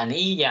 يعني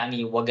ايه؟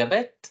 يعني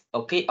وجبات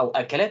اوكي او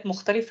اكلات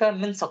مختلفه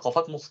من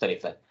ثقافات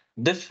مختلفه.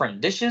 different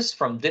dishes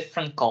from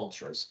different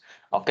cultures.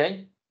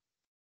 اوكي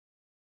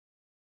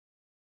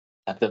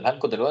هكتبها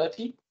لكم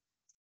دلوقتي.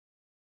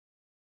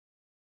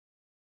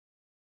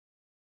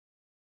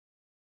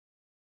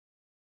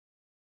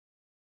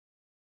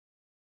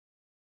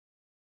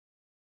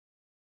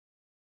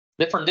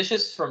 different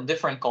dishes from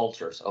different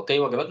cultures. اوكي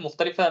وجبات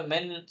مختلفه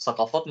من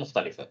ثقافات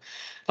مختلفه.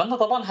 فانت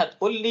طبعا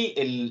هتقول لي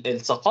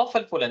الثقافه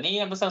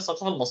الفلانيه مثلا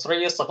الثقافه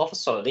المصريه الثقافه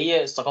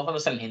السعوديه الثقافه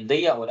مثلا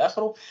الهنديه او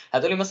الاخره.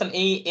 هتقول لي مثلا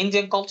ايه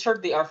Indian culture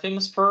they are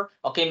famous for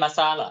okay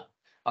masala.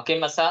 Okay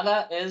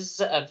masala is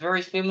a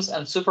very famous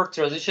and super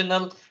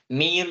traditional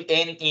meal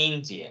in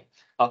India.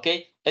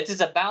 Okay it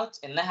is about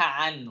انها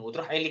عن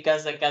وتروح قايل لي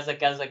كذا كذا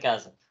كذا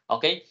كذا.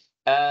 Okay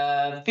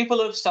people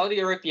of Saudi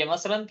Arabia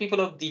مثلا people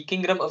of the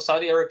kingdom of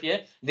Saudi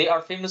Arabia they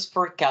are famous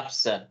for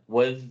kabsa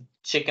with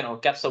chicken or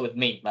kabsa with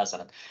meat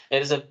مثلا.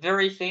 It is a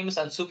very famous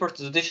and super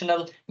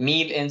traditional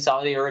meal in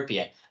Saudi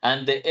Arabia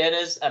and it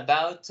is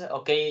about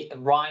okay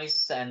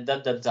rice and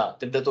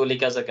تبدأ تقول لي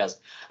كذا كذا.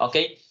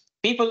 Okay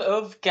people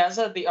of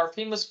Gaza they are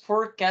famous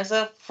for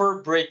Gaza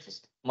for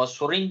breakfast.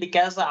 مشهورين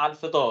بكذا على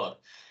الفطار.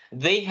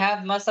 They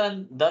have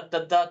مثلا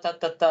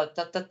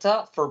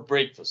for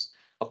breakfast.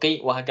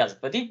 اوكي وهكذا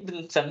فدي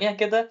بنسميها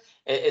كده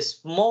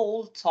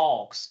small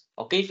talks.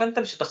 اوكي فانت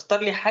مش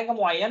هتختار لي حاجه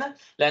معينه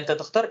لا انت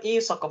هتختار ايه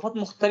ثقافات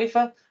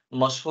مختلفه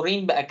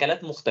مشهورين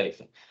باكلات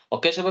مختلفه.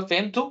 اوكي يا شباب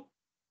فهمتوا؟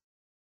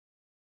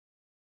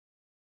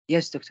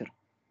 Yes دكتور.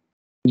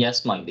 Yes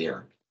my dear.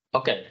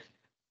 اوكي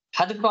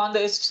حد فيكم عنده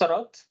اي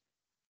استفسارات؟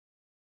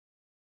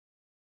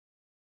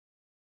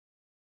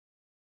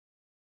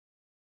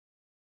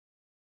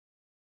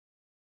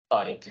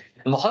 طيب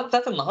المحاضرة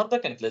بتاعت النهارده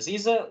كانت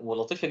لذيذة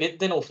ولطيفة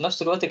جدا وفي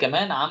نفس الوقت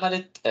كمان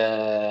عملت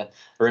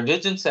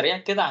ريفيجن سريع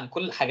كده عن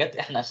كل الحاجات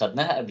احنا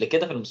اخدناها قبل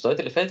كده في المستويات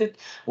اللي فاتت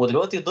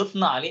ودلوقتي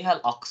ضفنا عليها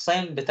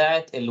الاقسام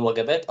بتاعت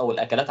الوجبات او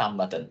الاكلات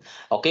عامة.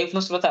 اوكي في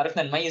نفس الوقت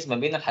عرفنا نميز ما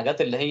بين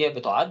الحاجات اللي هي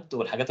بتعد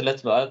والحاجات اللي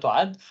لا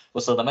تعد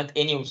واستخدامات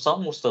any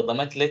وسم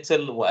واستخدامات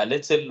little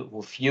وأليتل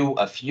وفيو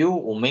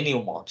افيو وميني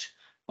وماتش.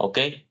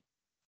 اوكي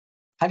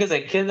حاجة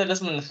زي كده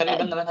لازم نخلي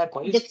بالنا منها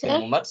كويس في دكتور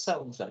الممارسة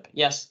والمشاركة.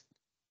 يس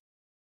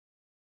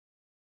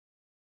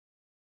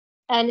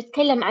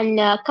نتكلم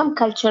عن كم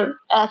كلتشر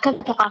كم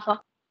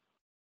ثقافة.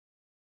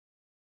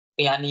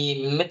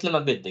 يعني مثل ما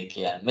بدك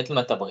يعني مثل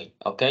ما تبغي.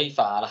 اوكي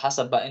فعلى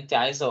حسب بقى انت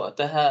عايزه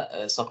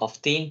وقتها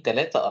ثقافتين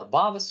ثلاثه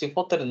اربعه بس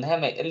يفضل انها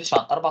ما يقلش عن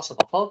اربع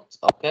ثقافات.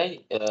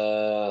 اوكي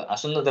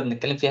عشان نقدر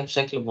نتكلم فيها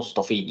بشكل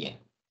مستفيض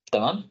يعني.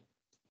 تمام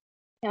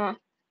تمام.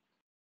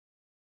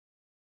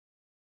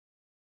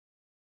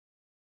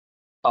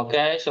 اوكي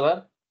يا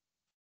شباب.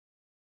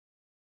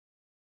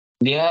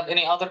 Do you have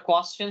any other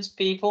questions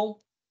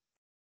people؟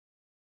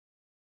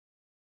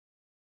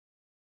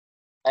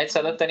 اي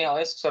سؤالات تانية او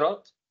اي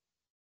استفسارات؟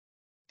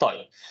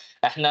 طيب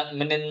احنا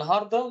من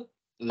النهارده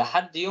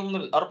لحد يوم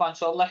الاربعاء ان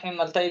شاء الله حين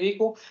ما التقي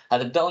بيكم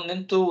هتبداوا ان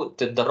انتوا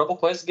تتدربوا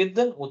كويس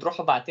جدا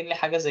وتروحوا باعتين لي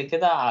حاجه زي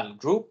كده على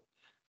الجروب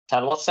بتاع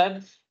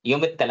الواتساب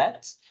يوم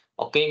الثلاث.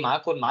 اوكي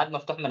معاكم الميعاد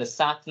مفتوح من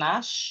الساعه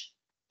 12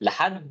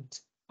 لحد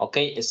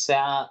اوكي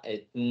الساعه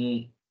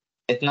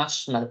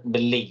 12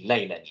 بالليل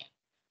ليلا يعني.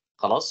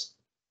 خلاص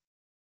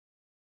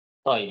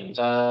طيب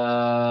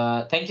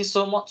thank you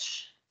so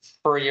much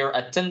for your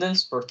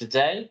attendance for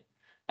today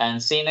and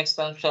see you next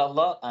time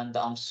inshallah and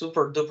I'm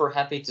super duper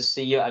happy to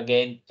see you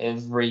again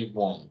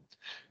everyone.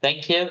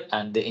 Thank you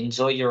and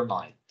enjoy your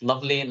night.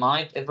 Lovely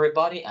night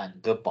everybody and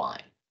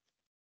goodbye.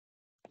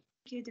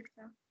 Thank you,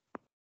 Doctor.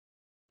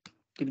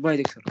 Goodbye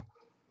دكتور.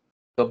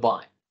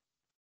 Goodbye.